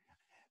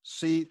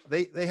 See,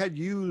 they had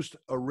used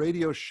a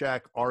Radio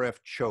Shack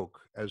RF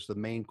choke as the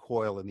main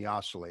coil in the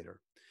oscillator,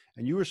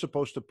 and you were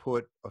supposed to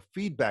put a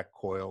feedback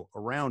coil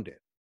around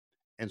it.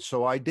 And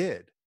so I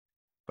did,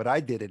 but I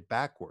did it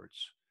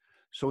backwards.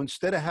 So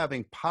instead of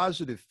having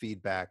positive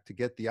feedback to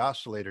get the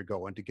oscillator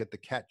going, to get the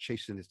cat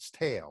chasing its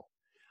tail,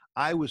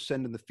 I was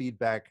sending the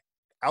feedback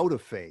out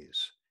of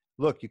phase.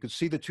 Look, you can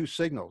see the two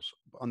signals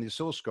on the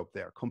oscilloscope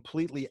there,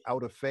 completely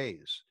out of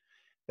phase.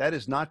 That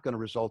is not going to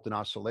result in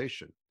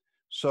oscillation.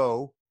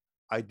 So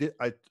I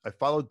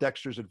followed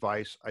Dexter's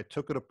advice. I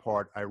took it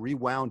apart. I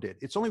rewound it.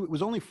 It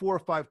was only 4 or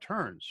 5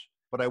 turns,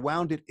 but I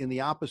wound it in the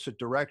opposite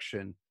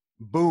direction.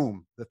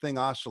 Boom, the thing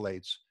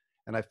oscillates,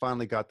 and I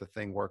finally got the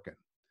thing working.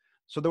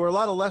 So there were a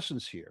lot of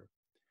lessons here.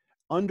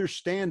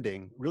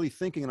 Understanding, really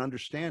thinking and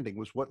understanding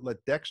was what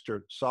let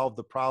Dexter solve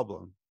the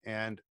problem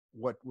and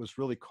what was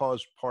really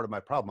caused part of my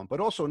problem.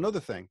 But also another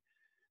thing,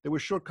 there were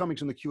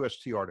shortcomings in the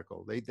QST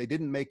article. They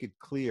didn't make it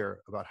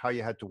clear about how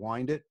you had to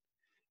wind it.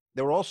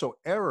 There were also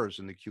errors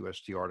in the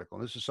QST article.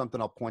 And this is something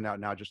I'll point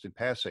out now just in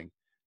passing.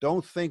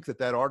 Don't think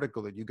that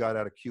article that you got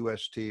out of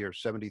QST or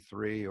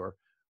 73 or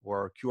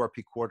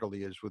QRP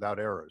Quarterly is without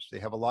errors. They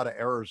have a lot of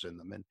errors in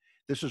them. And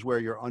this is where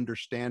your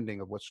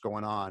understanding of what's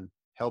going on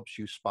helps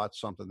you spot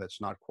something that's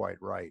not quite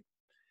right.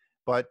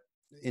 But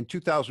in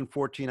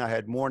 2014, I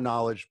had more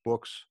knowledge,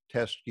 books,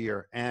 test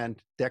gear,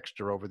 and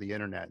Dexter over the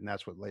internet. And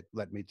that's what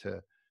led me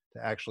to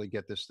actually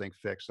get this thing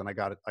fixed. And I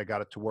got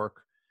it to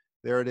work.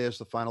 There it is,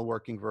 the final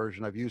working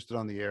version. I've used it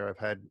on the air. I've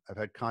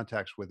had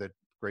contacts with it.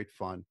 Great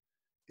fun.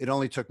 It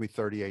only took me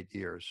 38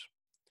 years.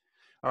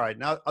 All right,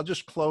 now I'll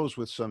just close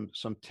with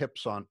some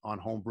tips on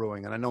home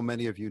brewing. And I know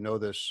many of you know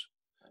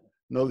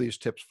these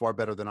tips far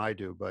better than I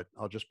do, but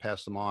I'll just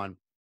pass them on.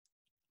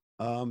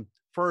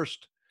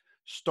 First,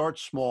 start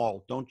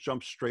small. Don't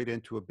jump straight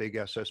into a big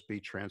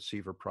SSB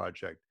transceiver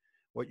project.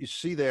 What you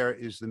see there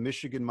is the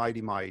Michigan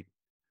Mighty Might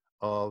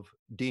of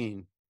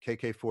Dean,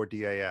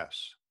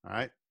 KK4DAS, all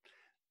right?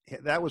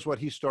 that was what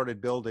he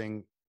started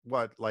building,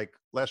 what, like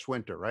last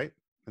winter, right?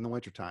 In the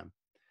wintertime.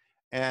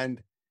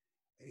 And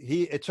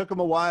it took him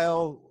a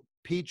while.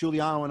 Pete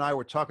Giuliano and I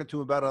were talking to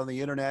him about it on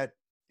the internet.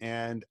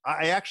 And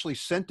I actually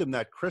sent him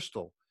that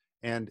crystal,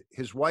 and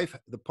his wife,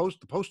 the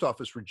post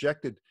office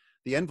rejected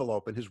the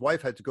envelope, and his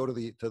wife had to go to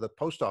the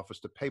post office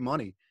to pay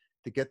money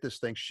to get this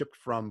thing shipped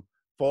from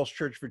Falls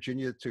Church,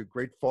 Virginia to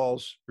Great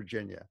Falls,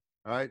 Virginia.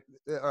 All right.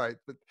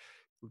 But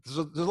there's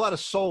a lot of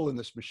soul in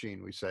this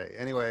machine, we say.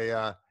 Anyway,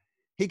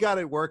 he got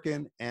it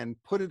working and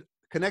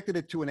connected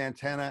it to an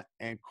antenna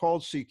and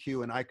called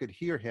CQ, and I could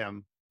hear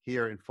him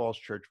here in Falls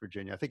Church,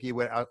 Virginia. I think he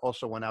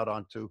also went out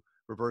onto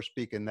Reverse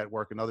Beacon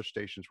Network, and other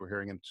stations were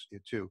hearing him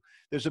too.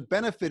 There's a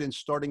benefit in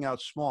starting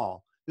out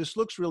small. This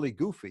looks really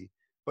goofy,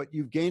 but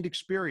you've gained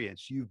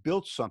experience. You've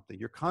built something.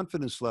 Your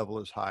confidence level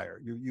is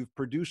higher. You've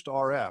produced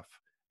RF.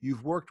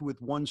 You've worked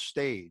with one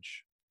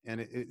stage, and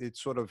it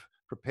sort of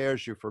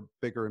prepares you for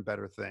bigger and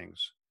better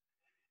things.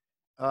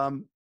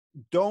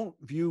 Don't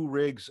view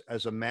rigs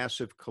as a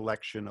massive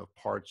collection of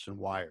parts and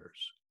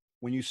wires.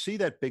 When you see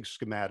that big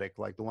schematic,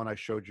 like the one I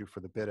showed you for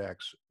the BitX,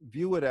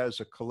 view it as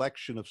a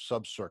collection of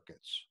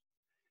subcircuits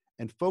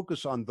and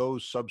focus on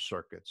those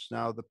subcircuits.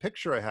 Now, the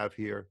picture I have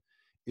here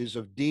is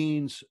of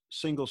Dean's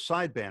single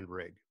sideband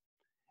rig,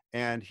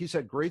 and he's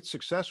had great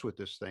success with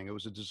this thing. It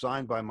was a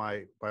design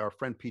by our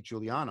friend Pete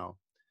Giuliano.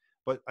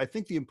 But I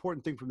think the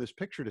important thing from this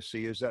picture to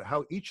see is that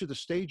how each of the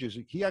stages,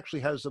 he actually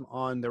has them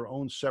on their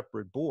own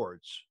separate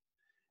boards.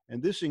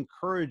 And this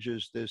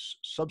encourages this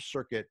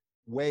subcircuit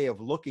way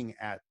of looking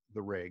at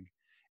the rig.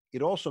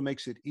 It also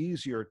makes it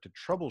easier to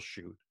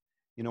troubleshoot.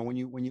 You know,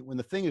 when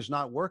the thing is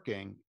not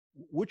working,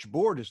 which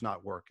board is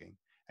not working?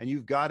 And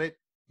you've got it,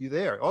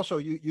 there. Also,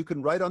 you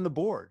can write on the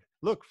board,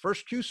 look,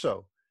 first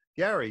QSO,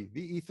 Gary,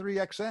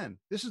 VE3XN.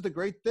 This is the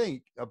great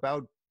thing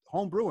about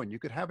home brewing. You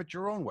could have it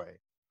your own way.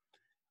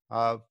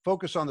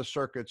 Focus on the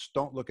circuits.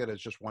 Don't look at it as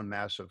just one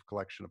massive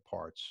collection of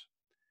parts.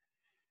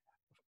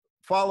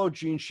 Follow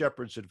Gene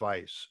Shepard's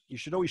advice. You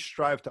should always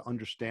strive to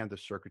understand the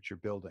circuits you're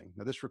building.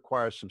 Now, this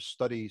requires some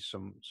study,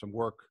 some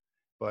work,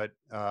 but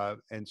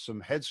and some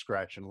head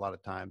scratching a lot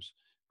of times.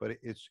 But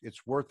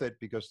it's worth it,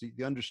 because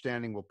the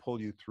understanding will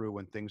pull you through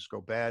when things go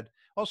bad.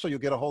 Also, you'll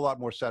get a whole lot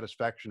more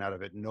satisfaction out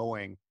of it,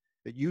 knowing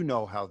that you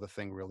know how the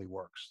thing really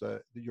works.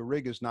 Your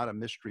rig is not a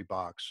mystery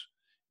box.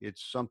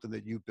 It's something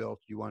that you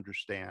built, you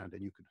understand,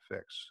 and you can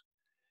fix.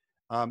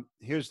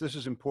 This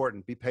is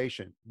important. Be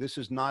patient. This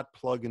is not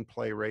plug and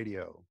play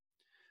radio.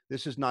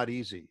 This is not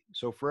easy.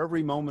 So for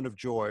every moment of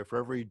joy, for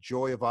every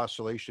joy of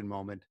oscillation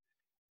moment,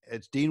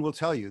 as Dean will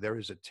tell you, there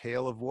is a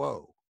tale of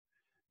woe.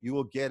 You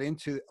will get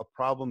into a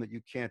problem that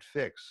you can't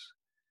fix.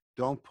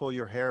 Don't pull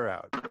your hair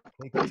out.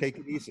 Take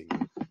it easy.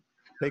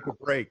 Take a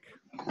break.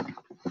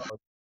 Oh,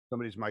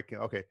 somebody's mic.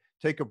 Okay,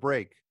 take a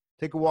break.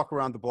 Take a walk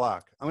around the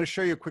block. I'm going to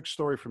show you a quick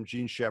story from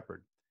Gene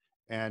Shepard.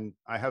 And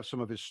I have some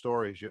of his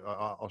stories.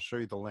 I'll show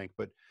you the link.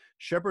 But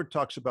Shepard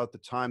talks about the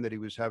time that he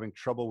was having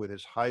trouble with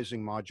his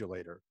Heising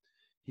modulator.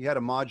 He had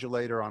a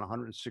modulator on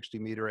 160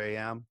 meter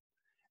AM,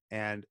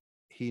 and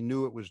he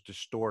knew it was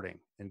distorting.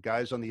 And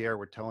guys on the air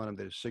were telling him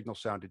that his signal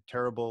sounded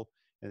terrible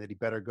and that he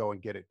better go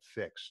and get it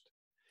fixed.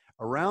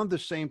 Around the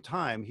same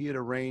time, he had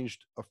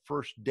arranged a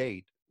first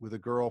date with a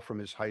girl from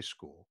his high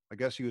school. I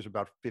guess he was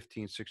about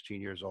 15, 16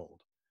 years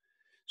old.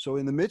 So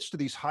in the midst of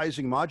these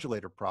Heising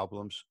modulator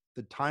problems,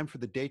 the time for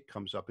the date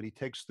comes up and he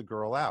takes the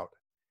girl out.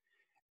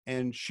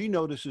 And she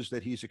notices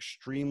that he's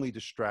extremely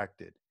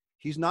distracted.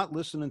 He's not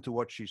listening to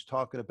what she's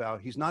talking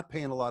about. He's not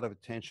paying a lot of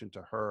attention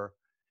to her.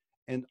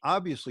 And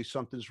obviously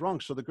something's wrong.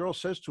 So the girl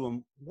says to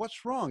him,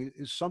 "What's wrong?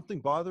 Is something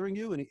bothering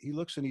you?" And he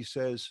looks and he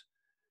says,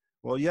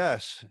 "Well,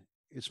 yes,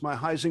 it's my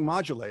Heising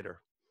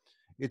modulator.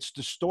 It's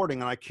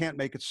distorting and I can't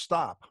make it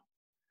stop."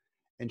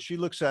 And she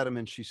looks at him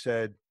and she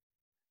said,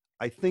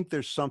 "I think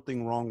there's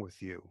something wrong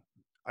with you.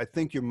 I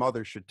think your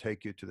mother should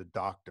take you to the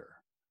doctor."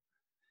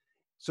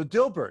 So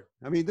Dilbert,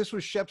 I mean, this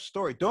was Shep's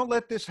story. Don't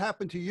let this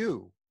happen to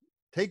you.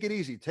 Take it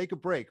easy, take a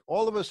break.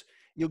 All of us,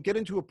 you'll get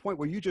into a point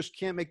where you just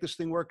can't make this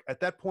thing work. At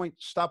that point,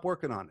 stop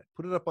working on it.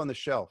 Put it up on the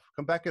shelf.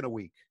 Come back in a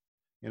week,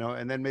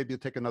 and then maybe you'll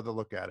take another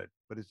look at it.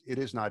 But it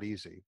is not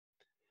easy.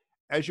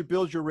 As you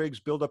build your rigs,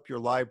 build up your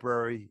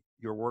library,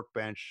 your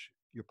workbench,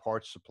 your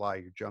parts supply,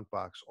 your junk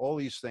box. All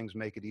these things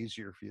make it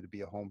easier for you to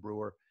be a home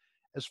brewer.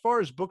 As far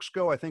as books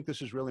go, I think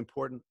this is really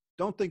important.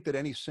 Don't think that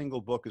any single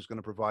book is going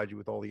to provide you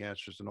with all the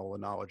answers and all the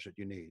knowledge that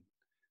you need.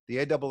 The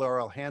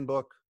ARRL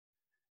handbook,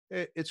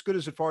 it's good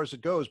as far as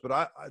it goes,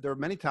 but there are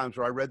many times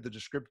where I read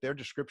their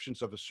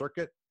descriptions of a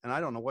circuit, and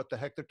I don't know what the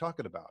heck they're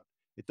talking about.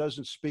 It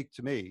doesn't speak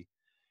to me.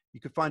 You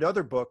could find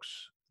other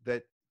books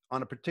that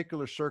on a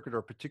particular circuit or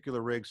a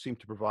particular rig seem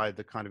to provide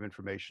the kind of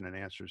information and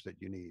answers that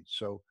you need.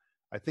 So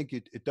I think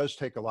it does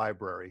take a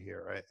library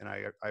here, and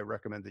I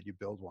recommend that you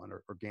build one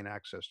or gain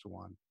access to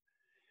one.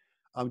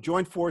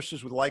 Join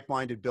forces with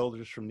like-minded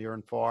builders from near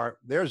and far.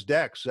 There's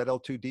Dex,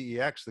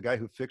 ZL2DEX, the guy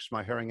who fixed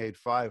my Hearing Aid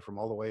 5 from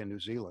all the way in New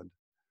Zealand.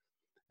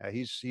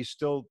 He's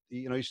still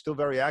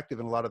very active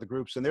in a lot of the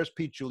groups. And there's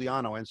Pete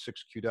Giuliano,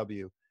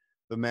 N6QW,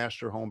 the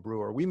master home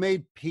brewer. We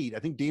made Pete, I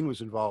think Dean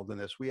was involved in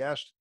this. We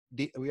asked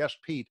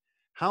Pete,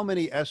 how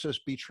many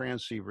SSB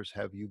transceivers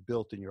have you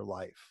built in your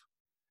life?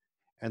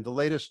 And the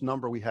latest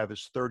number we have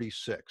is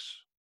 36.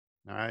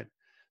 All right.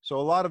 So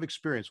a lot of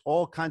experience,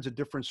 all kinds of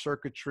different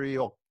circuitry,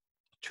 all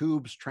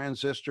tubes,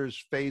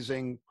 transistors,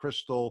 phasing,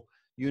 crystal,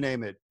 you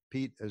name it.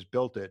 Pete has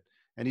built it.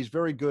 And he's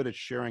very good at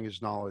sharing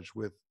his knowledge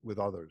with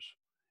others.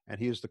 And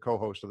he is the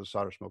co-host of the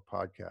Solder Smoke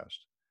podcast.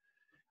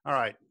 All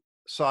right.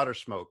 Solder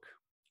Smoke.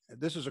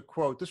 This is a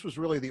quote. This was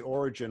really the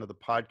origin of the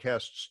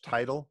podcast's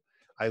title.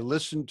 I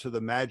listened to the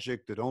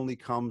magic that only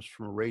comes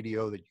from a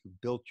radio that you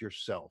built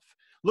yourself.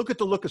 Look at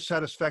the look of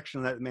satisfaction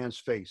on that man's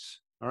face.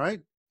 All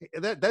right.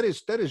 That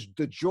is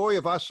the joy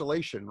of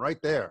oscillation right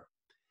there.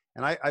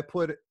 And I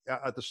put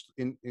at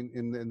in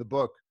the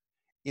book,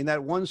 in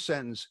that one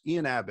sentence,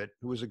 Ian Abbott,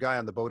 who was a guy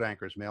on the Boat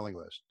Anchors mailing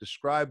list,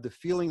 described the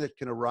feeling that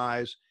can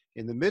arise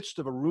in the midst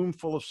of a room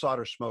full of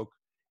solder smoke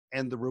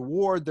and the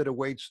reward that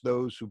awaits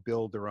those who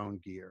build their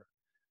own gear.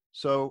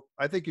 So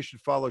I think you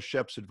should follow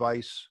Shep's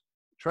advice.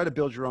 Try to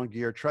build your own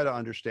gear. Try to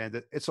understand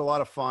it. It's a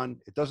lot of fun.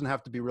 It doesn't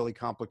have to be really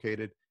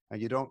complicated,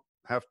 and you don't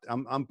have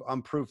to,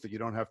 I'm proof that you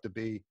don't have to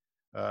be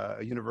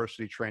a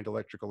university trained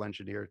electrical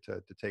engineer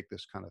to take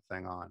this kind of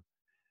thing on.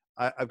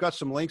 I've got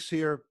some links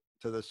here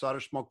to the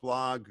Solder Smoke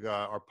blog,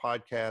 our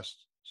podcast,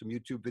 some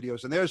YouTube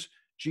videos, and there's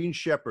Gene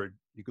Shepard.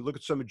 You could look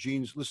at some of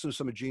Gene's, listen to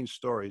some of Gene's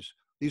stories.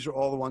 These are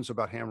all the ones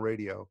about ham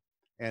radio,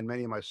 and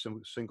many of my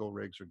single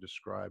rigs are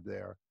described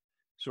there.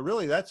 So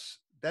really, that's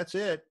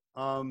it.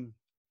 And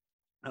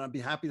I'd be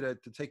happy to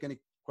take any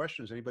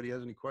questions. Anybody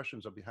has any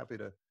questions, I'll be happy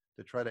to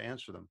try to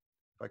answer them.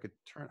 If I could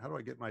turn, how do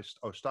I get my,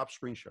 stop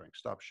screen sharing,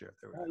 stop share.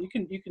 There we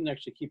go. You can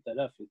actually keep that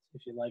up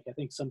if you like. I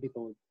think some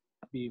people would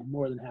be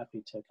more than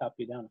happy to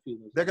copy down a few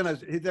of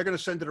those. They're gonna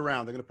send it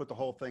around. They're gonna put the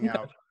whole thing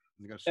out.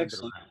 They're gonna send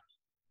Excellent. it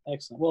around.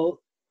 Excellent.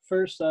 Well,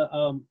 first,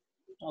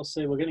 I'll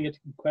say we're gonna get to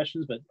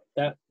questions, but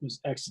that was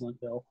excellent,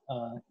 Bill.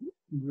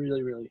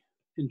 Really, really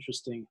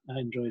interesting. I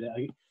enjoyed it. I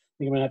think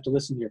I'm gonna have to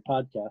listen to your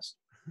podcast.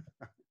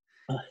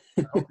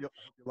 I hope you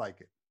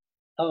like it.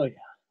 Oh yeah.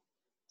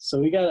 So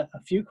we got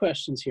a few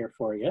questions here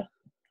for you.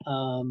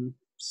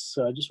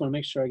 So I just want to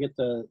make sure I get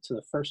to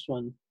the first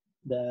one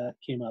that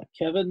came up.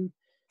 Kevin,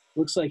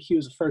 looks like he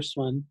was the first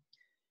one.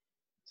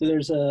 So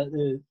there's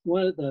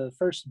one of the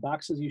first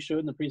boxes you showed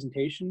in the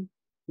presentation.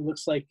 It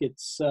looks like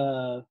it's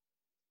a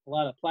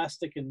lot of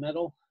plastic and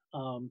metal.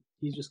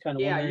 He's just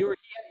kind of wondering.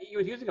 He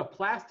was using a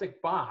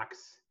plastic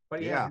box,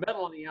 but he has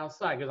metal on the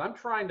outside. Because I'm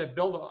trying to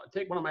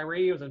take one of my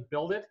radios and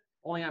build it.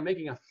 Only I'm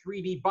making a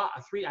 3D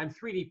box. I'm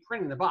 3D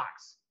printing the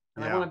box,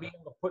 and I want to be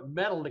able to put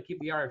metal to keep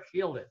the RF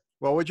shielded.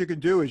 Well, what you can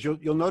do is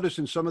you'll notice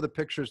in some of the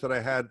pictures that I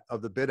had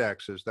of the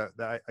BitXs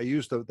that I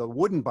used the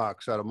wooden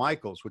box out of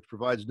Michael's, which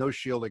provides no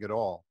shielding at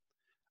all.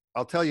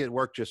 I'll tell you, it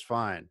worked just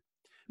fine.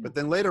 But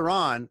then later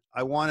on,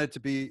 I wanted to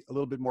be a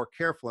little bit more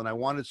careful, and I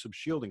wanted some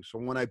shielding. So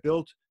when I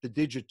built the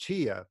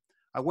Digitia,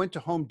 I went to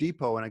Home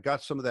Depot and I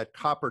got some of that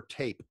copper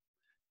tape.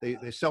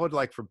 They sell it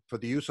like for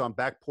the use on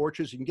back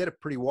porches. You can get it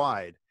pretty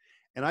wide.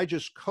 And I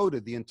just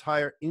coated the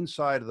entire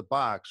inside of the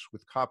box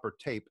with copper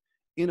tape,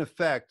 in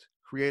effect,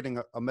 creating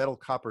a metal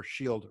copper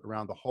shield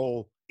around the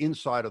whole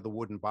inside of the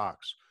wooden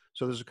box.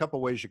 So there's a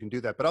couple ways you can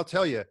do that. But I'll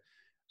tell you,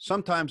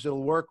 sometimes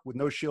it'll work with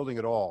no shielding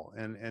at all.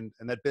 And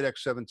that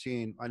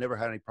BitX17, I never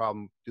had any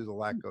problem due to the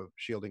lack of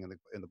shielding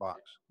in the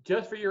box.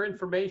 Just for your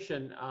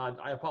information,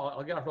 I apologize,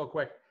 I'll get off real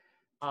quick.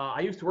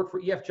 I used to work for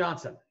E.F.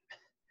 Johnson.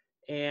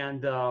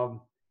 And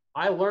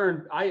I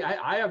learned,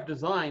 I have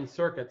designed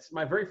circuits.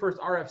 My very first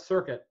RF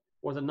circuit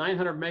was a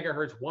 900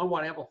 megahertz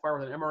 1-watt amplifier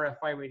with an MRF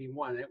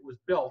 581. It was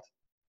built,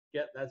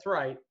 that's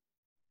right,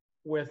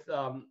 with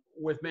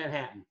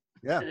Manhattan.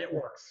 Yeah. And it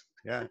works.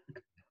 Yeah.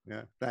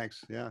 Yeah.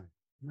 Thanks. Yeah.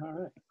 All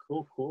right.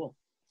 Cool. Cool.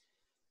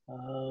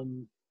 All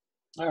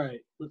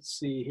right. Let's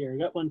see here.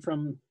 I got one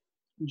from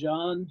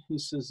John. He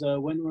says,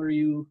 when were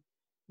you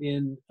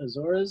in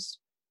Azores?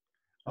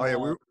 Oh, yeah.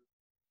 We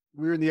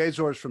were in the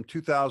Azores from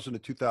 2000 to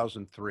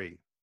 2003.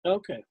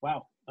 Okay.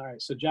 Wow. All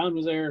right. So John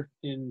was there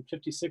in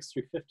 56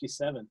 through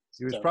 57.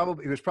 He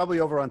was probably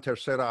over on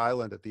Terceira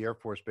Island at the Air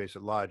Force Base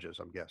at Lodges,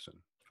 I'm guessing.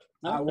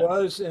 I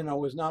was, and I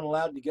was not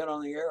allowed to get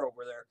on the air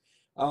over there.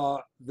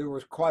 There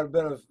was quite a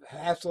bit of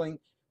hassling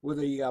with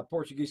the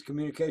Portuguese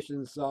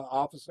communications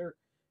officer,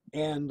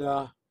 and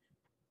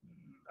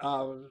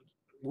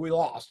we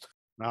lost.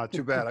 No,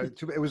 too bad.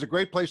 It was a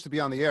great place to be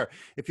on the air.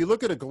 If you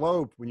look at a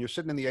globe, when you're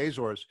sitting in the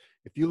Azores,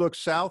 if you look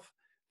south,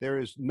 there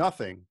is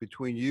nothing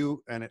between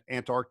you and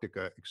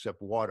Antarctica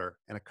except water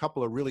and a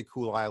couple of really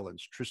cool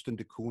islands, Tristan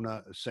da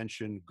Cunha,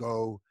 Ascension,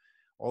 Go,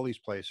 all these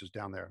places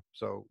down there.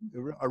 So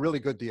a really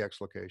good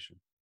DX location.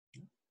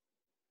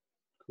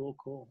 Cool,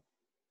 cool.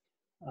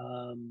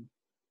 All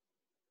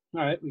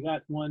right, we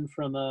got one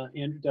from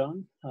Andrew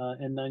Doan,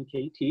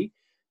 N9KT.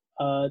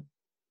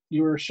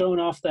 You were showing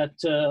off that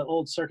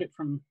old circuit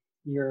from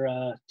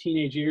your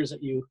teenage years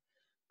that you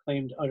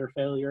claimed utter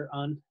failure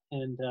on.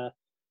 And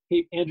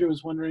Andrew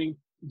was wondering,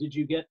 did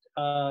you get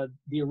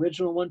the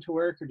original one to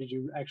work, or did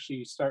you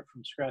actually start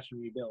from scratch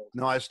and rebuild?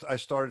 No, I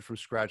started from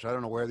scratch. I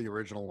don't know where the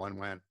original one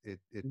went.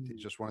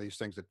 It's just one of these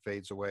things that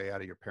fades away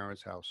out of your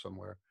parents' house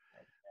somewhere.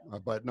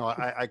 But no,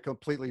 I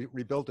completely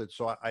rebuilt it.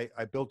 So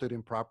I built it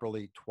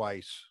improperly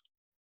twice.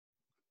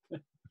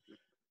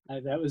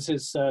 That was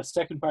his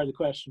second part of the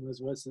question was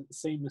it the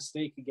same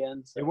mistake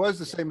again? So, It was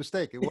the same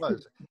mistake. It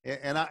was.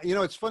 And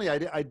it's funny.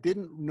 I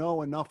didn't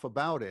know enough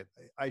about it.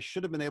 I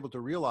should have been able to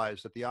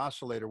realize that the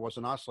oscillator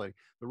wasn't oscillating.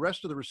 The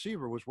rest of the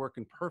receiver was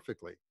working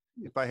perfectly.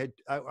 If I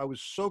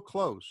was so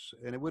close,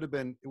 and it would have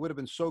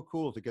been so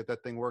cool to get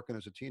that thing working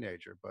as a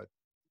teenager, but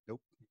nope.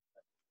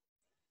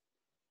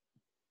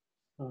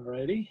 All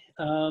righty.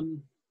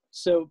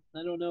 So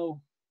I don't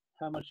know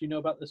how much you know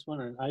about this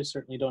one, and I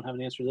certainly don't have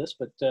an answer to this,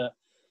 but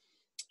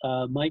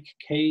Mike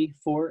K4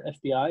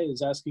 FBI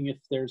is asking if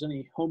there's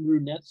any homebrew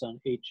nets on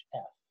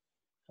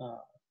HF.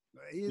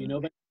 You know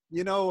about?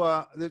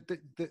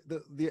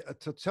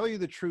 To tell you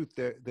the truth,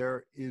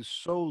 there is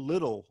so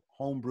little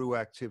homebrew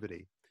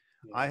activity.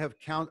 Yeah. I have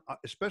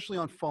especially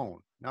on phone.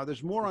 Now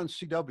there's more on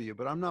CW,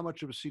 but I'm not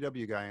much of a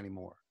CW guy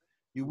anymore.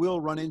 You will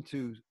run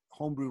into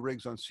homebrew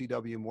rigs on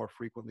CW more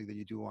frequently than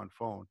you do on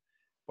phone.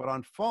 But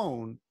on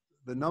phone,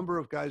 the number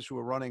of guys who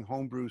are running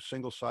homebrew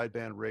single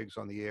sideband rigs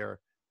on the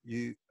air,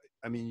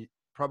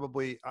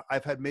 probably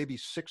I've had maybe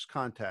 6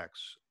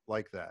 contacts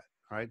like that,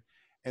 right?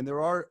 And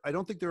I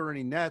don't think there are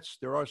any nets.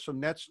 There are some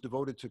nets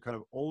devoted to kind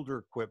of older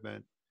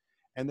equipment.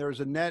 And there's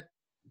a net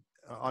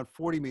on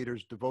 40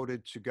 meters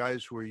devoted to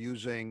guys who are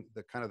using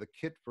the kind of the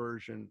kit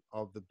version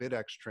of the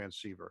BitX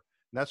transceiver.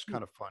 And that's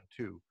kind of fun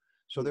too.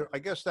 So I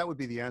guess that would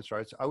be the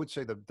answer. I would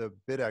say the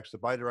BitX, the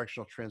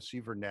bidirectional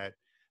transceiver net,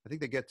 I think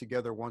they get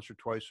together once or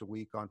twice a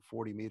week on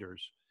 40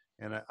 meters.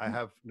 And I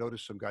have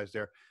noticed some guys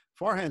there.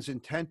 Farhan's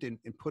intent in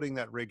putting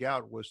that rig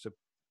out was to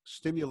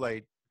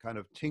stimulate kind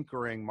of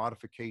tinkering,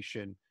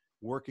 modification,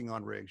 working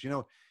on rigs.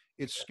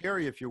 It's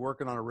scary if you're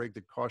working on a rig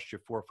that costs you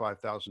 $4,000 or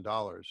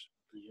 $5,000.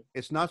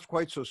 It's not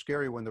quite so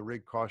scary when the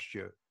rig costs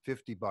you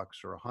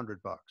 $50 or $100.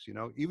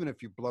 Even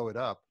if you blow it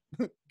up,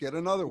 get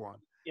another one.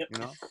 Yep.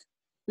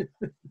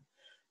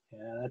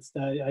 Yeah,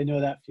 I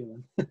know that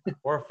feeling.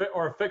 or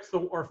fix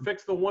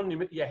the one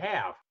you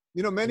have.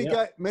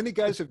 Many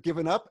guys have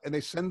given up and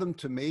they send them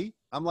to me.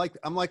 I'm like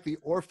the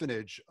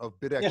orphanage of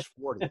BitX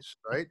 40s,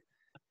 right?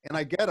 And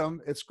I get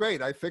them. It's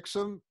great. I fix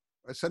them.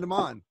 I send them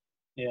on.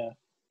 Yeah.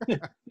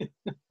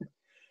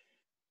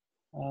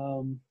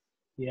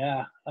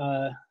 Yeah.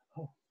 Oh,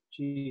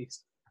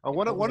 geez.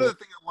 One other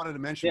thing I wanted to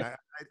mention. I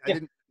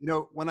didn't.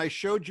 When I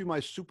showed you my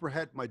super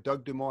het, my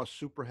Doug DeMoss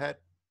super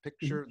het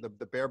picture,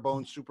 the bare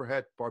bones super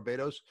het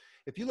Barbados.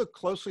 If you look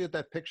closely at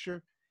that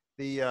picture,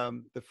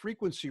 the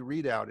frequency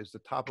readout is the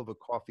top of a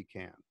coffee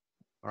can.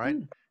 All right.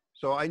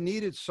 So I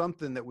needed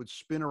something that would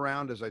spin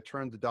around as I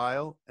turned the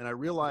dial. And I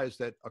realized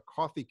that a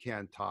coffee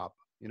can top,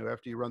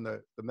 after you run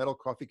the metal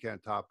coffee can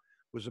top,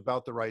 was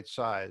about the right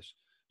size.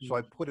 So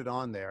I put it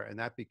on there, and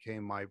that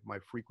became my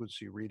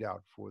frequency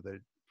readout for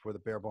the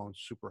bare bones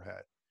super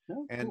het.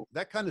 Oh, and cool.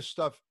 That kind of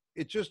stuff,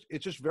 it's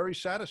just very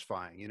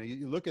satisfying.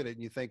 You look at it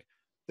and you think,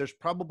 there's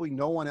probably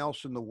no one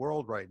else in the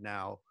world right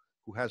now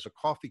who has a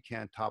coffee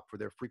can top for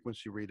their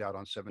frequency readout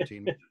on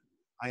 17.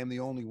 I am the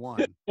only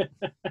one.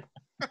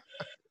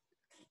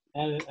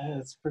 And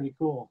it's pretty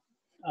cool.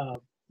 I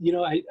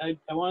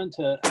wanted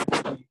to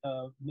actually,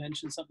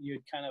 mention something you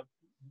had kind of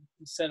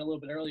said a little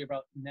bit earlier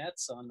about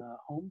nets on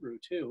homebrew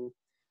too.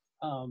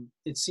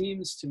 It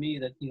seems to me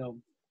that,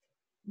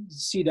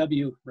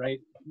 CW, right,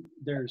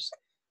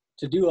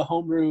 to do a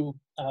homebrew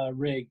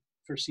rig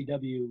for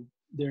CW,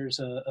 there's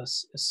a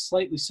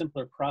slightly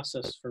simpler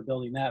process for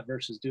building that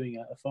versus doing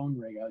a phone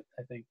rig,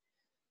 I think.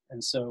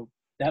 And so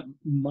that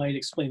might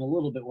explain a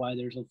little bit why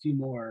there's a few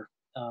more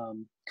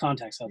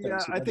contacts out there.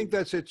 Yeah, I think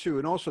that's it too.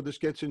 And also this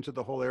gets into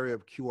the whole area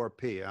of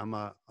QRP. I'm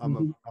a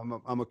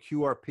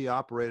QRP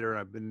operator, and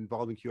I've been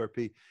involved in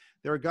QRP.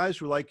 There are guys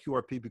who like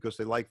QRP because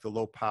they like the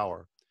low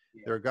power.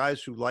 Yeah. There are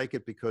guys who like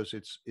it because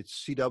it's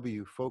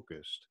CW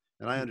focused.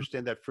 And I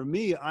understand that. For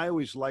me, I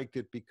always liked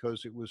it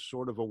because it was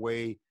sort of a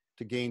way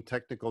to gain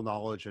technical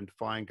knowledge and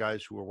find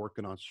guys who were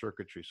working on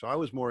circuitry. So I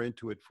was more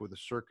into it for the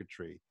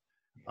circuitry.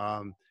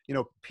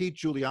 Pete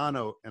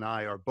Giuliano and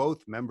I are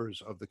both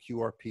members of the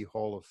QRP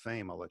Hall of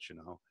Fame, I'll let you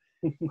know.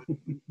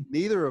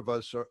 Neither of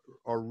us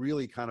are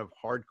really kind of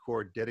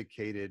hardcore,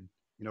 dedicated,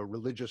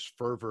 religious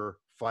fervor,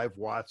 5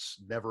 watts,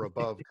 never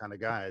above kind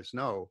of guys.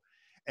 No.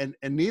 And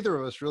neither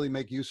of us really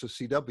make use of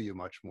CW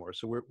much more.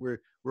 So we're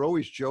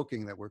always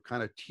joking that we're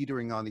kind of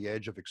teetering on the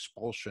edge of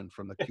expulsion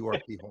from the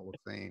QRP Hall of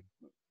Fame.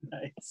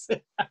 Nice.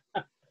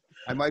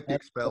 I might be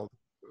expelled.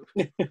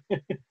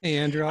 Hey,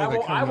 Andrew, I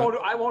won't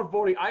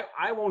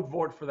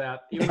vote for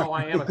that, even though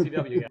I am a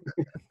CW guy.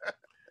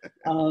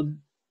 All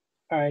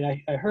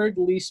right, I heard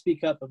Lee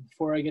speak up, but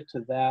before I get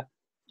to that,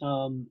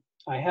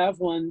 I have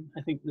one.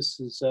 I think this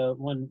is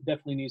one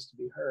definitely needs to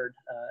be heard.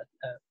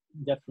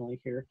 Definitely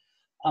here.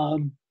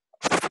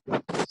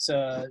 It's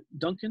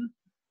Duncan,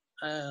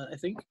 I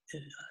think,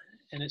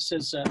 and it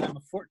says, I'm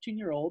a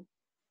 14-year-old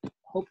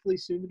hopefully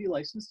soon to be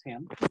licensed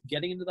ham,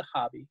 getting into the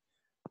hobby,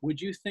 would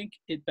you think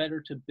it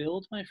better to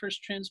build my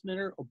first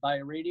transmitter or buy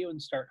a radio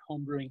and start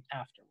homebrewing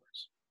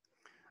afterwards?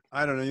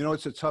 I don't know. You know,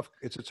 it's a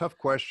tough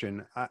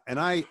question. And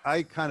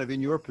I kind of,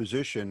 in your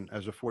position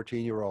as a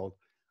 14-year-old,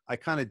 I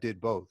kind of did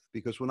both,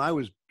 because when I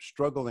was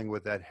struggling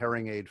with that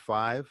Hearing Aid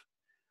 5,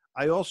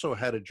 I also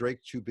had a Drake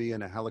 2B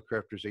and a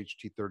Hallicrafters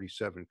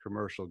HT37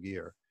 commercial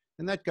gear.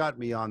 And that got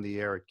me on the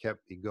air. It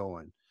kept me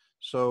going.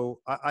 So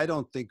I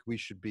don't think we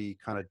should be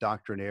kind of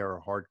doctrinaire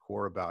or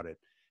hardcore about it.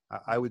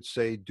 I would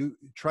say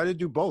try to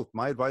do both.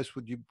 My advice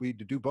would be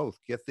to do both.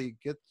 Get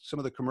some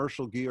of the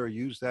commercial gear,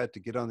 use that to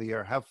get on the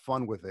air, have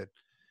fun with it.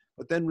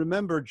 But then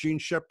remember Gene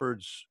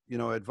Shepard's,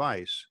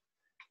 advice,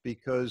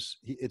 because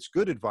it's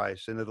good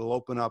advice, and it'll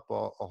open up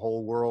a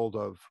whole world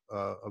of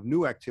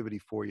new activity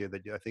for you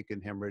that I think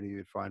in ham radio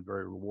you'd find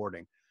very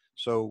rewarding.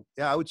 So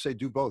yeah, I would say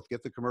do both.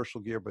 Get the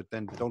commercial gear, but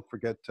then don't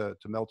forget to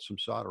melt some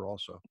solder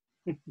also.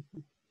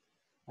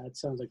 That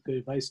sounds like good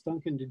advice.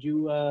 Duncan, did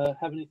you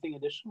have anything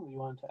additional you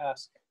wanted to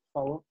ask?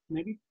 Follow up,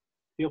 maybe?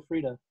 Feel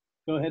free to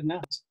go ahead and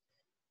ask.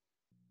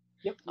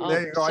 Yep.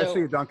 There you go. I see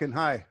you, Duncan.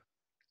 Hi.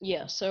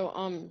 Yeah, so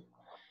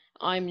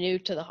I'm new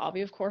to the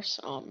hobby, of course.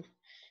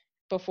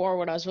 Before,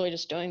 what I was really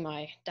just doing,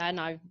 my dad and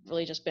I've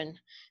really just been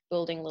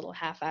building little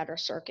half adder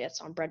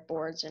circuits on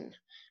breadboards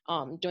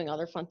and doing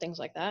other fun things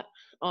like that.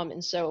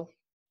 And so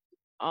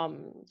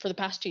for the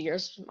past 2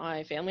 years,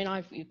 my family and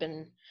I, we've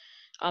been,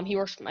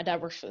 my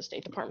dad works for the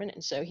State Department,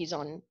 and so he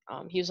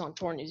was on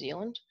tour in New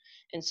Zealand.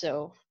 And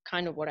so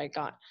kind of way I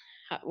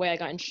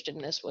got interested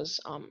in this was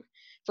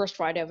first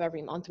Friday of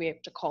every month, we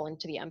have to call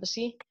into the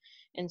embassy.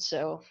 And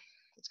so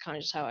it's kind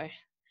of just how I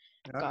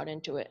got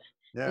into it.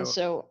 Yeah. And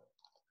so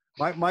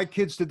my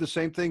kids did the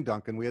same thing,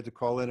 Duncan. We had to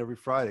call in every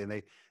Friday,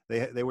 and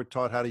they were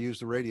taught how to use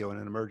the radio in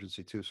an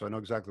emergency too. So I know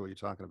exactly what you're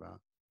talking about.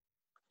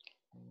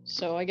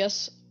 So I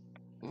guess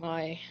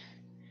my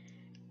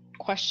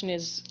question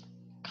is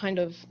kind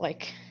of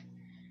like,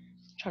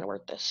 trying to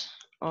word this.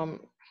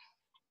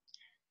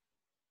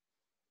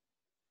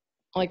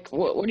 Like,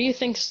 what do you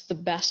think's the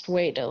best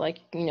way to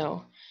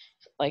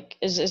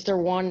is there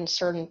one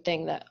certain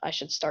thing that I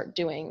should start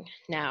doing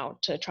now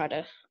to try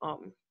to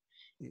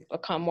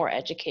become more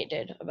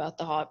educated about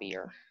the hobby?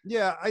 Or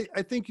yeah,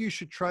 I think you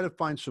should try to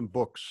find some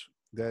books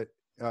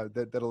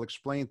that'll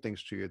explain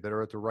things to you that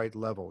are at the right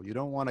level. You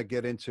don't want to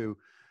get into.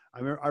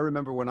 I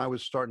remember when I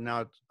was starting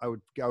out, I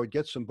would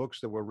get some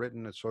books that were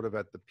written at sort of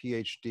at the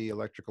PhD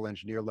electrical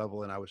engineer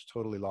level, and I was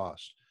totally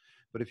lost.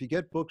 But if you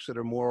get books that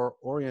are more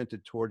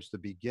oriented towards the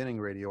beginning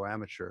radio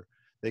amateur,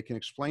 they can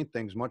explain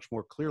things much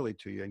more clearly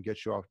to you and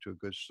get you off to a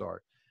good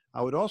start.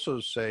 I would also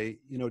say,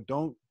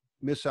 don't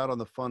miss out on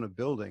the fun of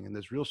building, and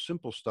there's real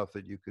simple stuff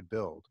that you could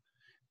build.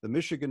 The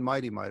Michigan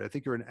Mighty Mite, I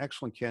think you're an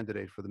excellent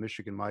candidate for the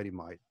Michigan Mighty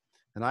Mite.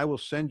 And I will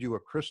send you a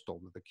crystal,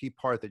 the key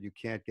part that you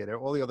can't get,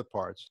 all the other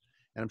parts.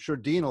 And I'm sure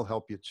Dean will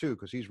help you too,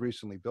 because he's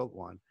recently built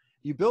one.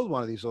 You build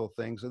one of these little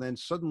things, and then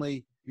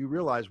suddenly you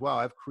realize, wow,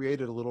 I've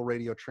created a little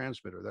radio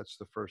transmitter. That's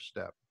the first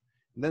step.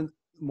 And then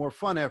more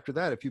fun after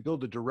that, if you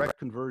build a direct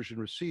conversion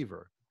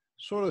receiver,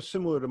 sort of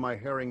similar to my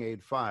Hearing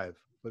Aid 5,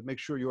 but make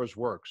sure yours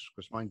works,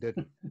 because mine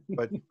didn't.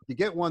 But you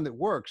get one that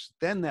works,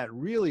 then that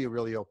really,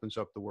 really opens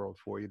up the world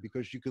for you,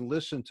 because you can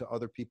listen to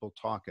other people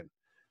talking.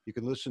 You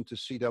can listen to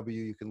CW,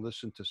 you can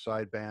listen to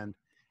sideband,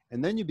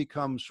 and then you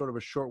become sort of a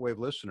shortwave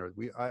listener.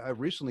 I've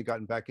recently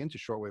gotten back into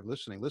shortwave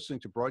listening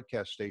to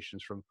broadcast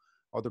stations from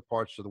other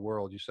parts of the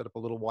world. You set up a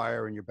little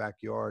wire in your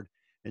backyard,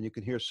 and you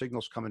can hear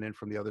signals coming in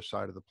from the other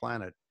side of the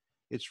planet.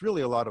 It's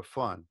really a lot of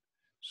fun.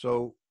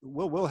 So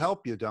we'll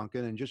help you,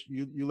 Duncan, and just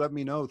you let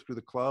me know through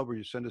the club, or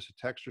you send us a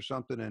text or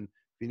something, and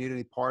if you need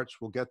any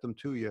parts, we'll get them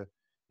to you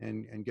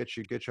and get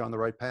you on the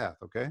right path.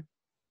 Okay.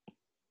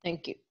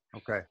 Thank you.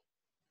 Okay.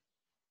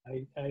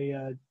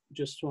 I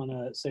just want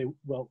to say,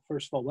 well,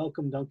 first of all,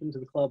 welcome, Duncan, to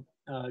the club.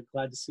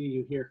 Glad to see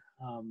you here.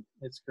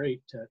 It's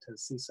great to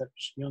see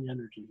such young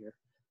energy here.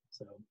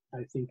 So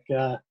I think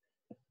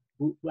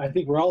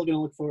we're all going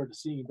to look forward to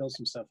seeing you build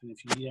some stuff. And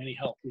if you need any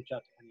help, reach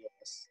out to any of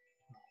us.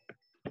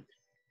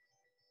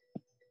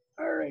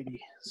 Alrighty.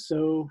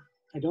 So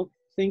I don't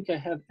think I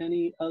have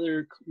any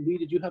other. Lee,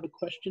 did you have a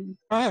question?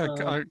 I have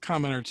a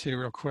comment or two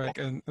real quick.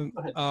 And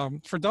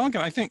for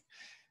Duncan, I think,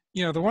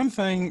 the one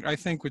thing I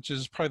think, which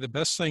is probably the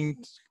best thing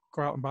to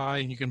go out and buy,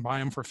 and you can buy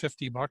them for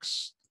 $50,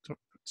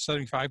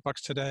 $75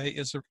 today,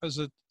 is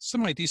a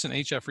semi-decent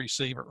HF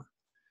receiver,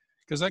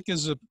 because that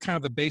gives a kind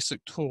of the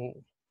basic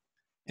tool.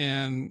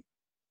 And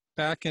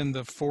back in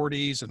the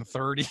 40s and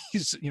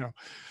 30s,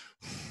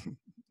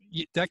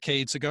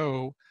 decades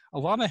ago, a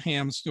lot of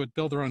hams would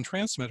build their own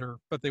transmitter,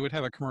 but they would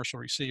have a commercial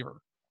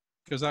receiver,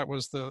 because that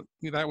was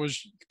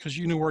because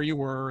you knew where you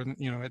were, and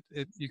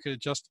you could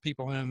adjust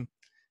people in.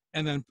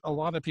 And then a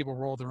lot of people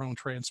roll their own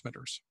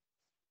transmitters.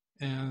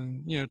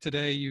 And,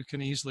 today you can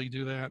easily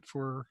do that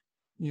for,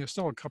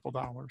 still a couple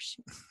dollars.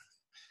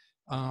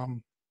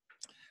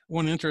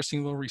 One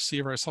interesting little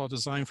receiver I saw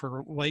designed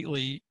for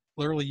lately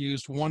literally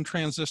used one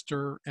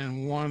transistor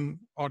and one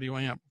audio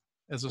amp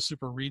as a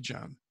super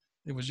regen.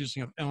 It was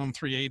using an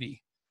LM380.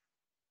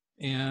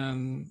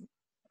 and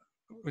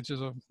which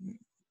is a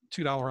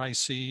 $2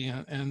 IC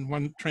and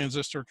one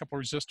transistor, a couple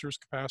of resistors,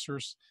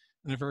 capacitors,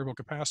 and a variable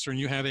capacitor, and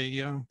you had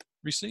a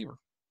receiver.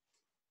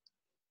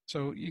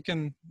 So you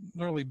can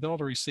literally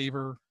build a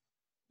receiver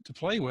to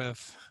play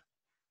with,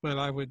 but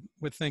I would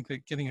think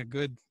that getting a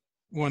good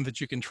one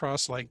that you can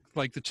trust, like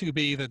the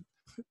 2B that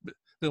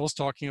Bill's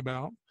talking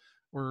about,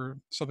 or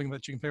something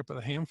that you can pick up at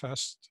a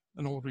Hamfest,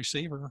 an old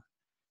receiver,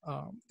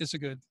 is a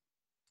good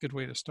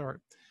way to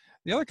start.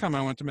 The other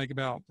comment I want to make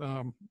about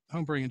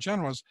homebrewing in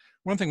general is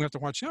one thing we have to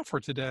watch out for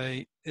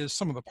today is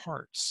some of the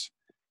parts.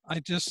 I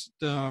just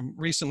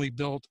recently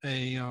built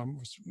I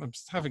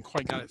haven't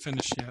quite got it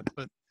finished yet,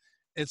 but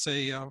it's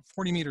a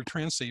 40-meter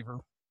transceiver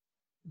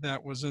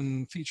that was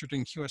featured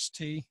in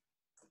QST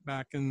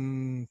back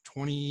in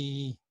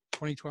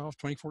 2012,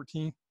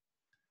 2014.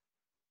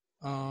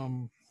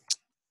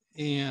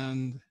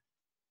 And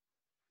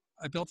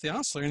I built the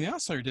oscillator, and the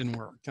oscillator didn't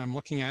work. I'm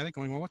looking at it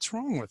going, well, what's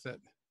wrong with it?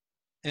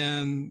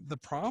 And the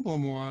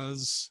problem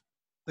was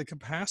the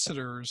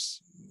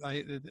capacitors.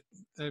 I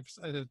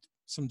had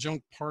some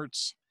junk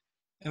parts,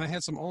 and I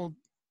had some old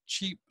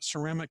cheap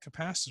ceramic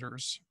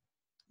capacitors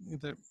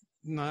that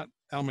not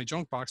out of my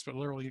junk box, but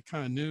literally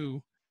kind of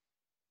new.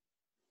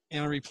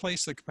 And I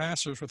replaced the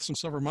capacitors with some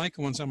silver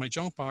mica ones on my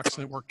junk box,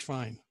 and it worked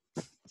fine.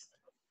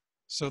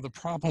 So the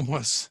problem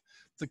was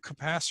the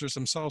capacitors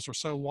themselves were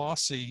so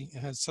lossy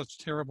and had such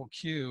terrible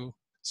Q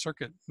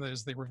circuit, that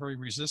is, they were very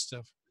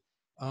resistive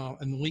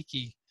and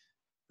leaky,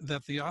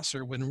 that the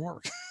oscillator wouldn't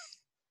work.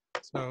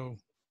 So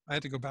I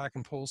had to go back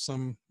and pull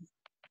some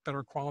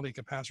better quality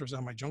capacitors out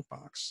of my junk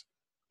box,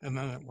 and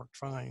then it worked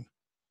fine.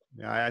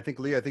 Yeah, I think,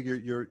 Lee,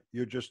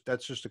 you're just,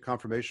 that's just a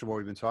confirmation of what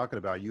we've been talking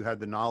about. You had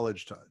the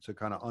knowledge to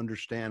kind of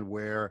understand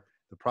where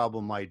the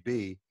problem might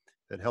be,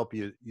 that help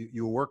you.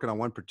 You were working on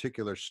one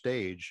particular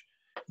stage,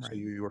 right. So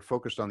you were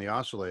focused on the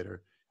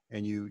oscillator,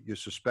 and you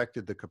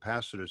suspected the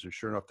capacitors, and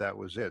sure enough, that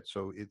was it.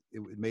 So it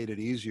made it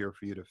easier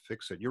for you to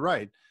fix it. You're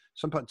right.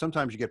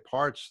 Sometimes you get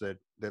parts that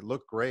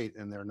look great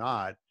and they're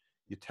not.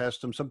 You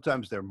test them.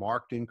 Sometimes they're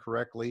marked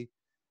incorrectly.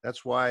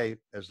 That's why,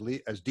 as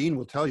Dean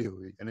will tell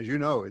you, and as you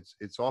know,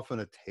 it's often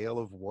a tale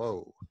of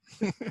woe,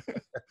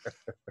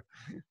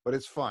 but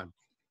it's fun.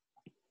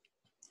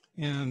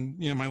 And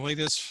my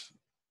latest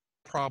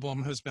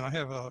problem has been I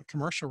have a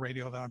commercial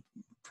radio that I'm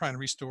trying to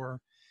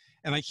restore,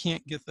 and I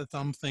can't get the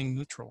thumb thing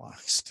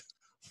neutralized.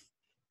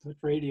 What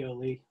radio,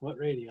 Lee? What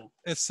radio?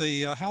 It's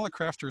the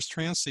Hallicrafters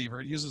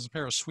transceiver. It uses a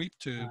pair of sweep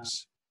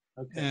tubes,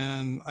 okay.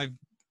 And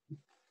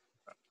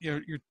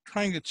you're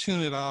trying to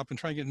tune it up and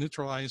try to get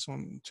neutralized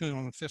tune it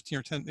on 15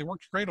 or 10. It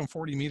worked great on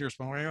 40 meters,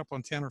 but when I got up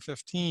on 10 or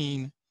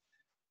 15,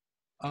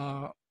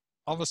 all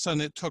of a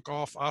sudden it took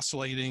off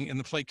oscillating, and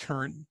the plate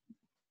current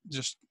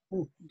just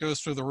goes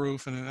through the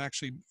roof, and it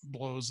actually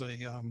blows a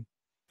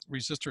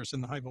resistors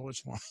in the high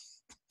voltage line.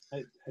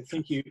 I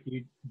think you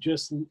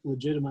just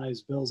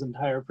legitimized Bill's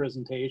entire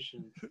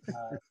presentation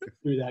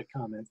through that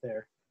comment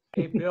there.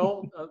 Hey,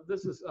 Bill,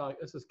 this is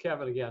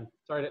Kevin again.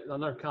 Sorry,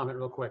 another comment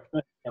real quick.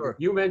 Sure.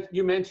 You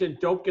mentioned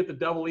don't get the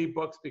double E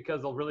books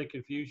because they'll really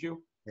confuse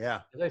you.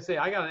 Yeah. As I say,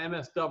 I got an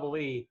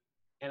MS-EE,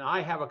 and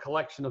I have a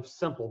collection of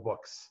simple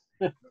books.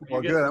 Well,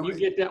 good.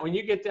 When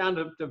you get down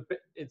to the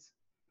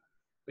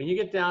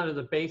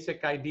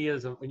basic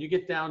ideas of when you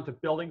get down to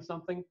building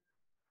something,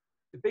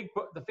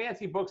 the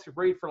fancy books are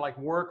great for like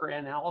work or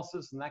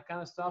analysis and that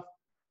kind of stuff,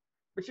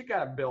 but you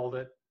got to build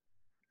it.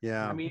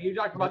 Yeah. I mean, you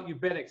talked about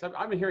Ubitix.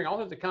 I've been hearing all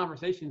sorts of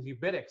conversations,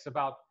 Ubitix,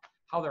 about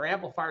how their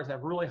amplifiers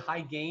have really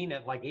high gain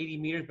at like 80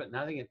 meters, but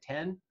nothing at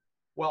 10.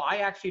 Well, I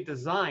actually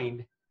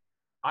designed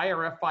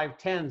IRF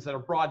 510s that are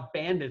broad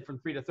banded from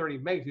 3 to 30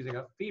 megs using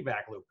a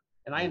feedback loop.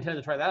 And I intend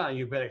to try that on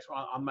Ubitix,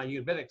 on my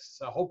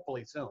Ubitix,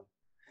 hopefully soon.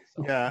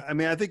 So. Yeah, I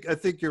mean, I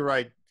think you're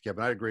right,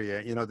 Kevin. I agree.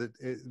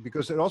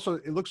 Because it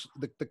looks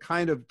the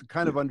kind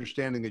of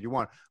understanding that you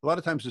want. A lot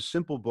of times, the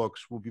simple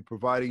books will be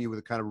providing you with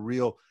a kind of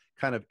real,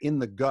 kind of in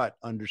the gut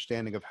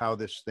understanding of how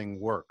this thing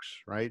works,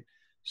 right?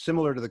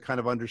 Similar to the kind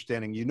of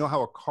understanding,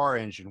 how a car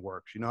engine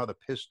works, how the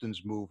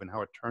pistons move and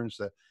how it turns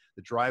the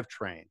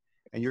drivetrain.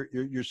 And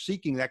you're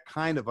seeking that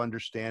kind of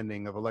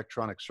understanding of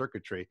electronic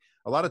circuitry.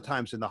 A lot of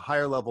times in the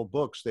higher level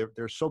books,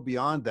 they're so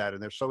beyond that,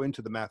 and they're so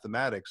into the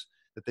mathematics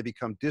that they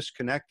become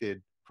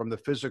disconnected from the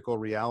physical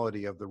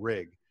reality of the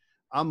rig.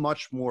 I'm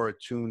much more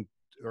attuned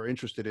or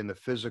interested in the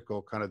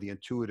physical, kind of the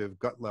intuitive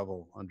gut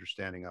level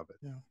understanding of it.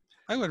 Yeah.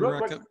 I would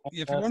recommend,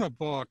 if you want a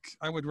book,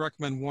 I would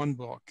recommend one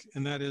book,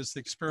 and that is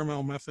The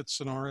Experimental Methods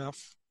in RF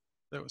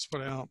that was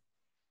put out.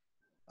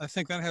 I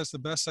think that has the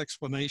best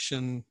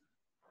explanation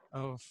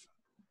of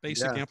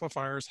basic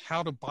amplifiers,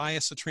 how to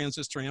bias a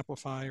transistor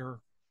amplifier,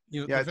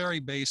 the very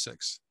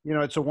basics.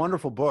 It's a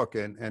wonderful book,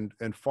 and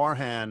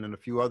Farhan and a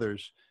few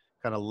others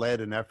kind of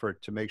led an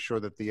effort to make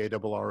sure that the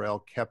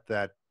ARRL kept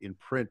that in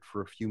print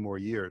for a few more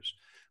years.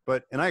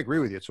 And I agree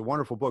with you, it's a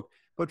wonderful book.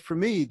 But for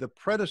me, the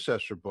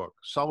predecessor book,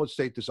 Solid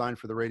State Design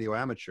for the Radio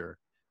Amateur,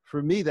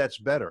 for me, that's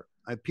better.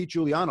 Pete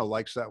Giuliano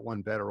likes that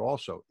one better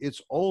also.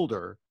 It's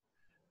older.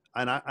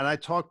 And I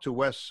talked to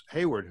Wes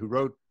Hayward, who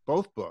wrote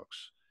both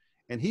books.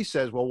 And he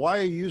says, well, why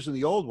are you using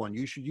the old one?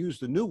 You should use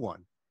the new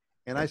one.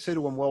 And I say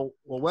to him, well,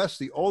 Wes,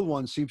 the old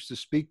one seems to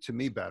speak to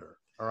me better.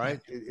 All right.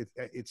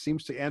 It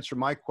seems to answer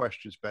my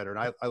questions better.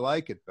 And I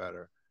like it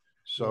better.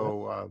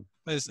 So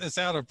it's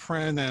out of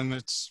print, and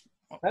it's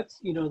that's,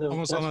 you know,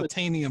 almost that's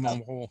unobtainium on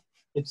the whole.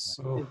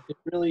 It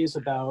really is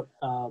about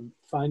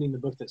finding the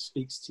book that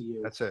speaks to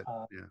you. That's it.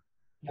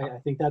 Yeah. I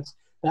think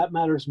that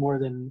matters more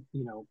than,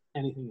 you know,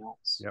 anything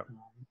else. Yep.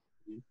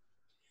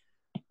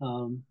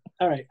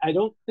 All right. I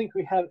don't think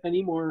we have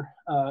any more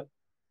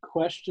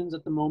questions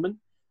at the moment.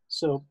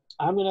 So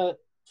I'm going to,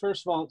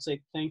 first of all, say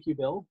thank you,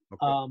 Bill.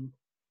 Okay.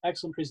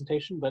 Excellent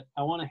presentation, but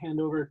I want to hand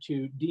over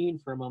to Dean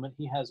for a moment.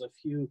 He has a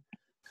few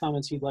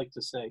comments he'd like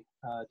to say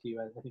to you,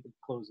 I think, in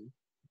closing.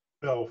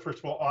 Bill, first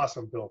of all,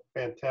 awesome, Bill.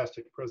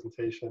 Fantastic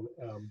presentation.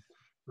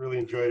 Really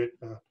enjoyed it.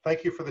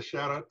 Thank you for the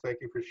shout out. Thank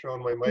you for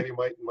showing my Mighty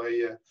Mite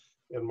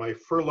and my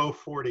Furlough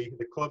 40.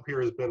 The club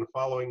here has been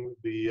following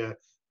the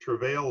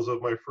travails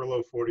of my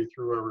Furlough 40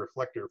 through our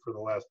reflector for the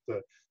last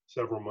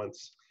several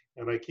months.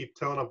 And I keep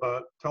telling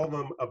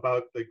them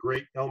about the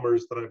great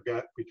Elmers that I've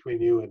got between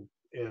you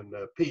and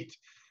Pete.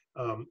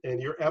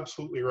 And you're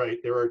absolutely right.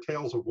 There are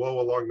tales of woe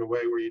along the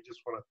way where you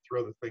just want to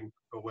throw the thing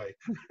away.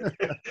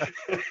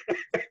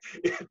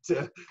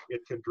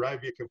 It can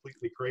drive you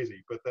completely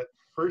crazy. But that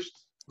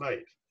first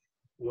night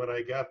when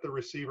I got the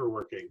receiver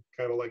working,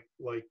 kind of like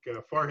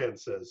Farhan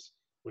says,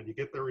 when you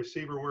get the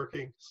receiver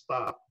working,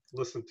 stop,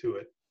 listen to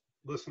it.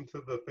 Listen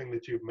to the thing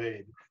that you've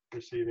made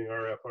receiving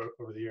RF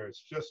over the air.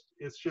 It's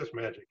just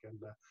magic, and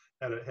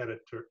had a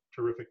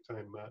terrific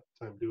time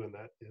doing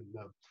that. And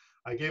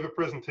I gave a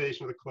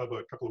presentation to the club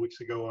a couple of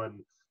weeks ago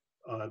on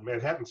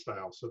Manhattan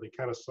style, so they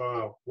kind of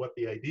saw what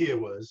the idea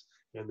was,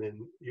 and then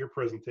your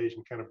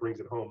presentation kind of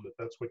brings it home that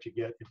that's what you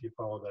get if you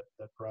follow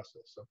that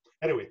process. So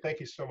anyway, thank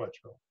you so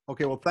much, Bill.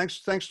 Okay, well, thanks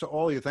to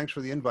all of you. Thanks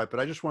for the invite. But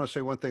I just want to say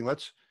one thing.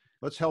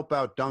 Let's help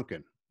out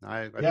Duncan.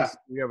 I think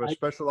we have a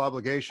special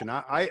obligation.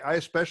 I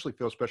especially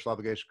feel special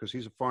obligation because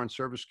he's a foreign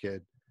service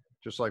kid,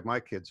 just like my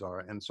kids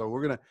are. And so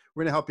we're gonna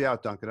help you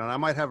out, Duncan. And I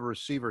might have a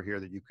receiver here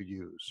that you could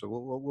use. So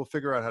we'll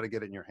figure out how to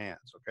get it in your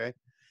hands. Okay.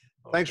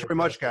 Thanks very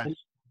much, guys.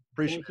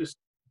 Appreciate it. Thank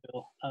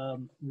you,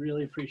 Bill.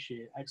 Really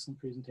appreciate it. Excellent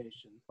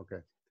presentation.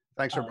 Okay.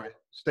 Thanks, everybody.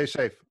 Stay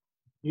safe.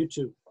 You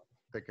too.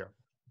 Take care.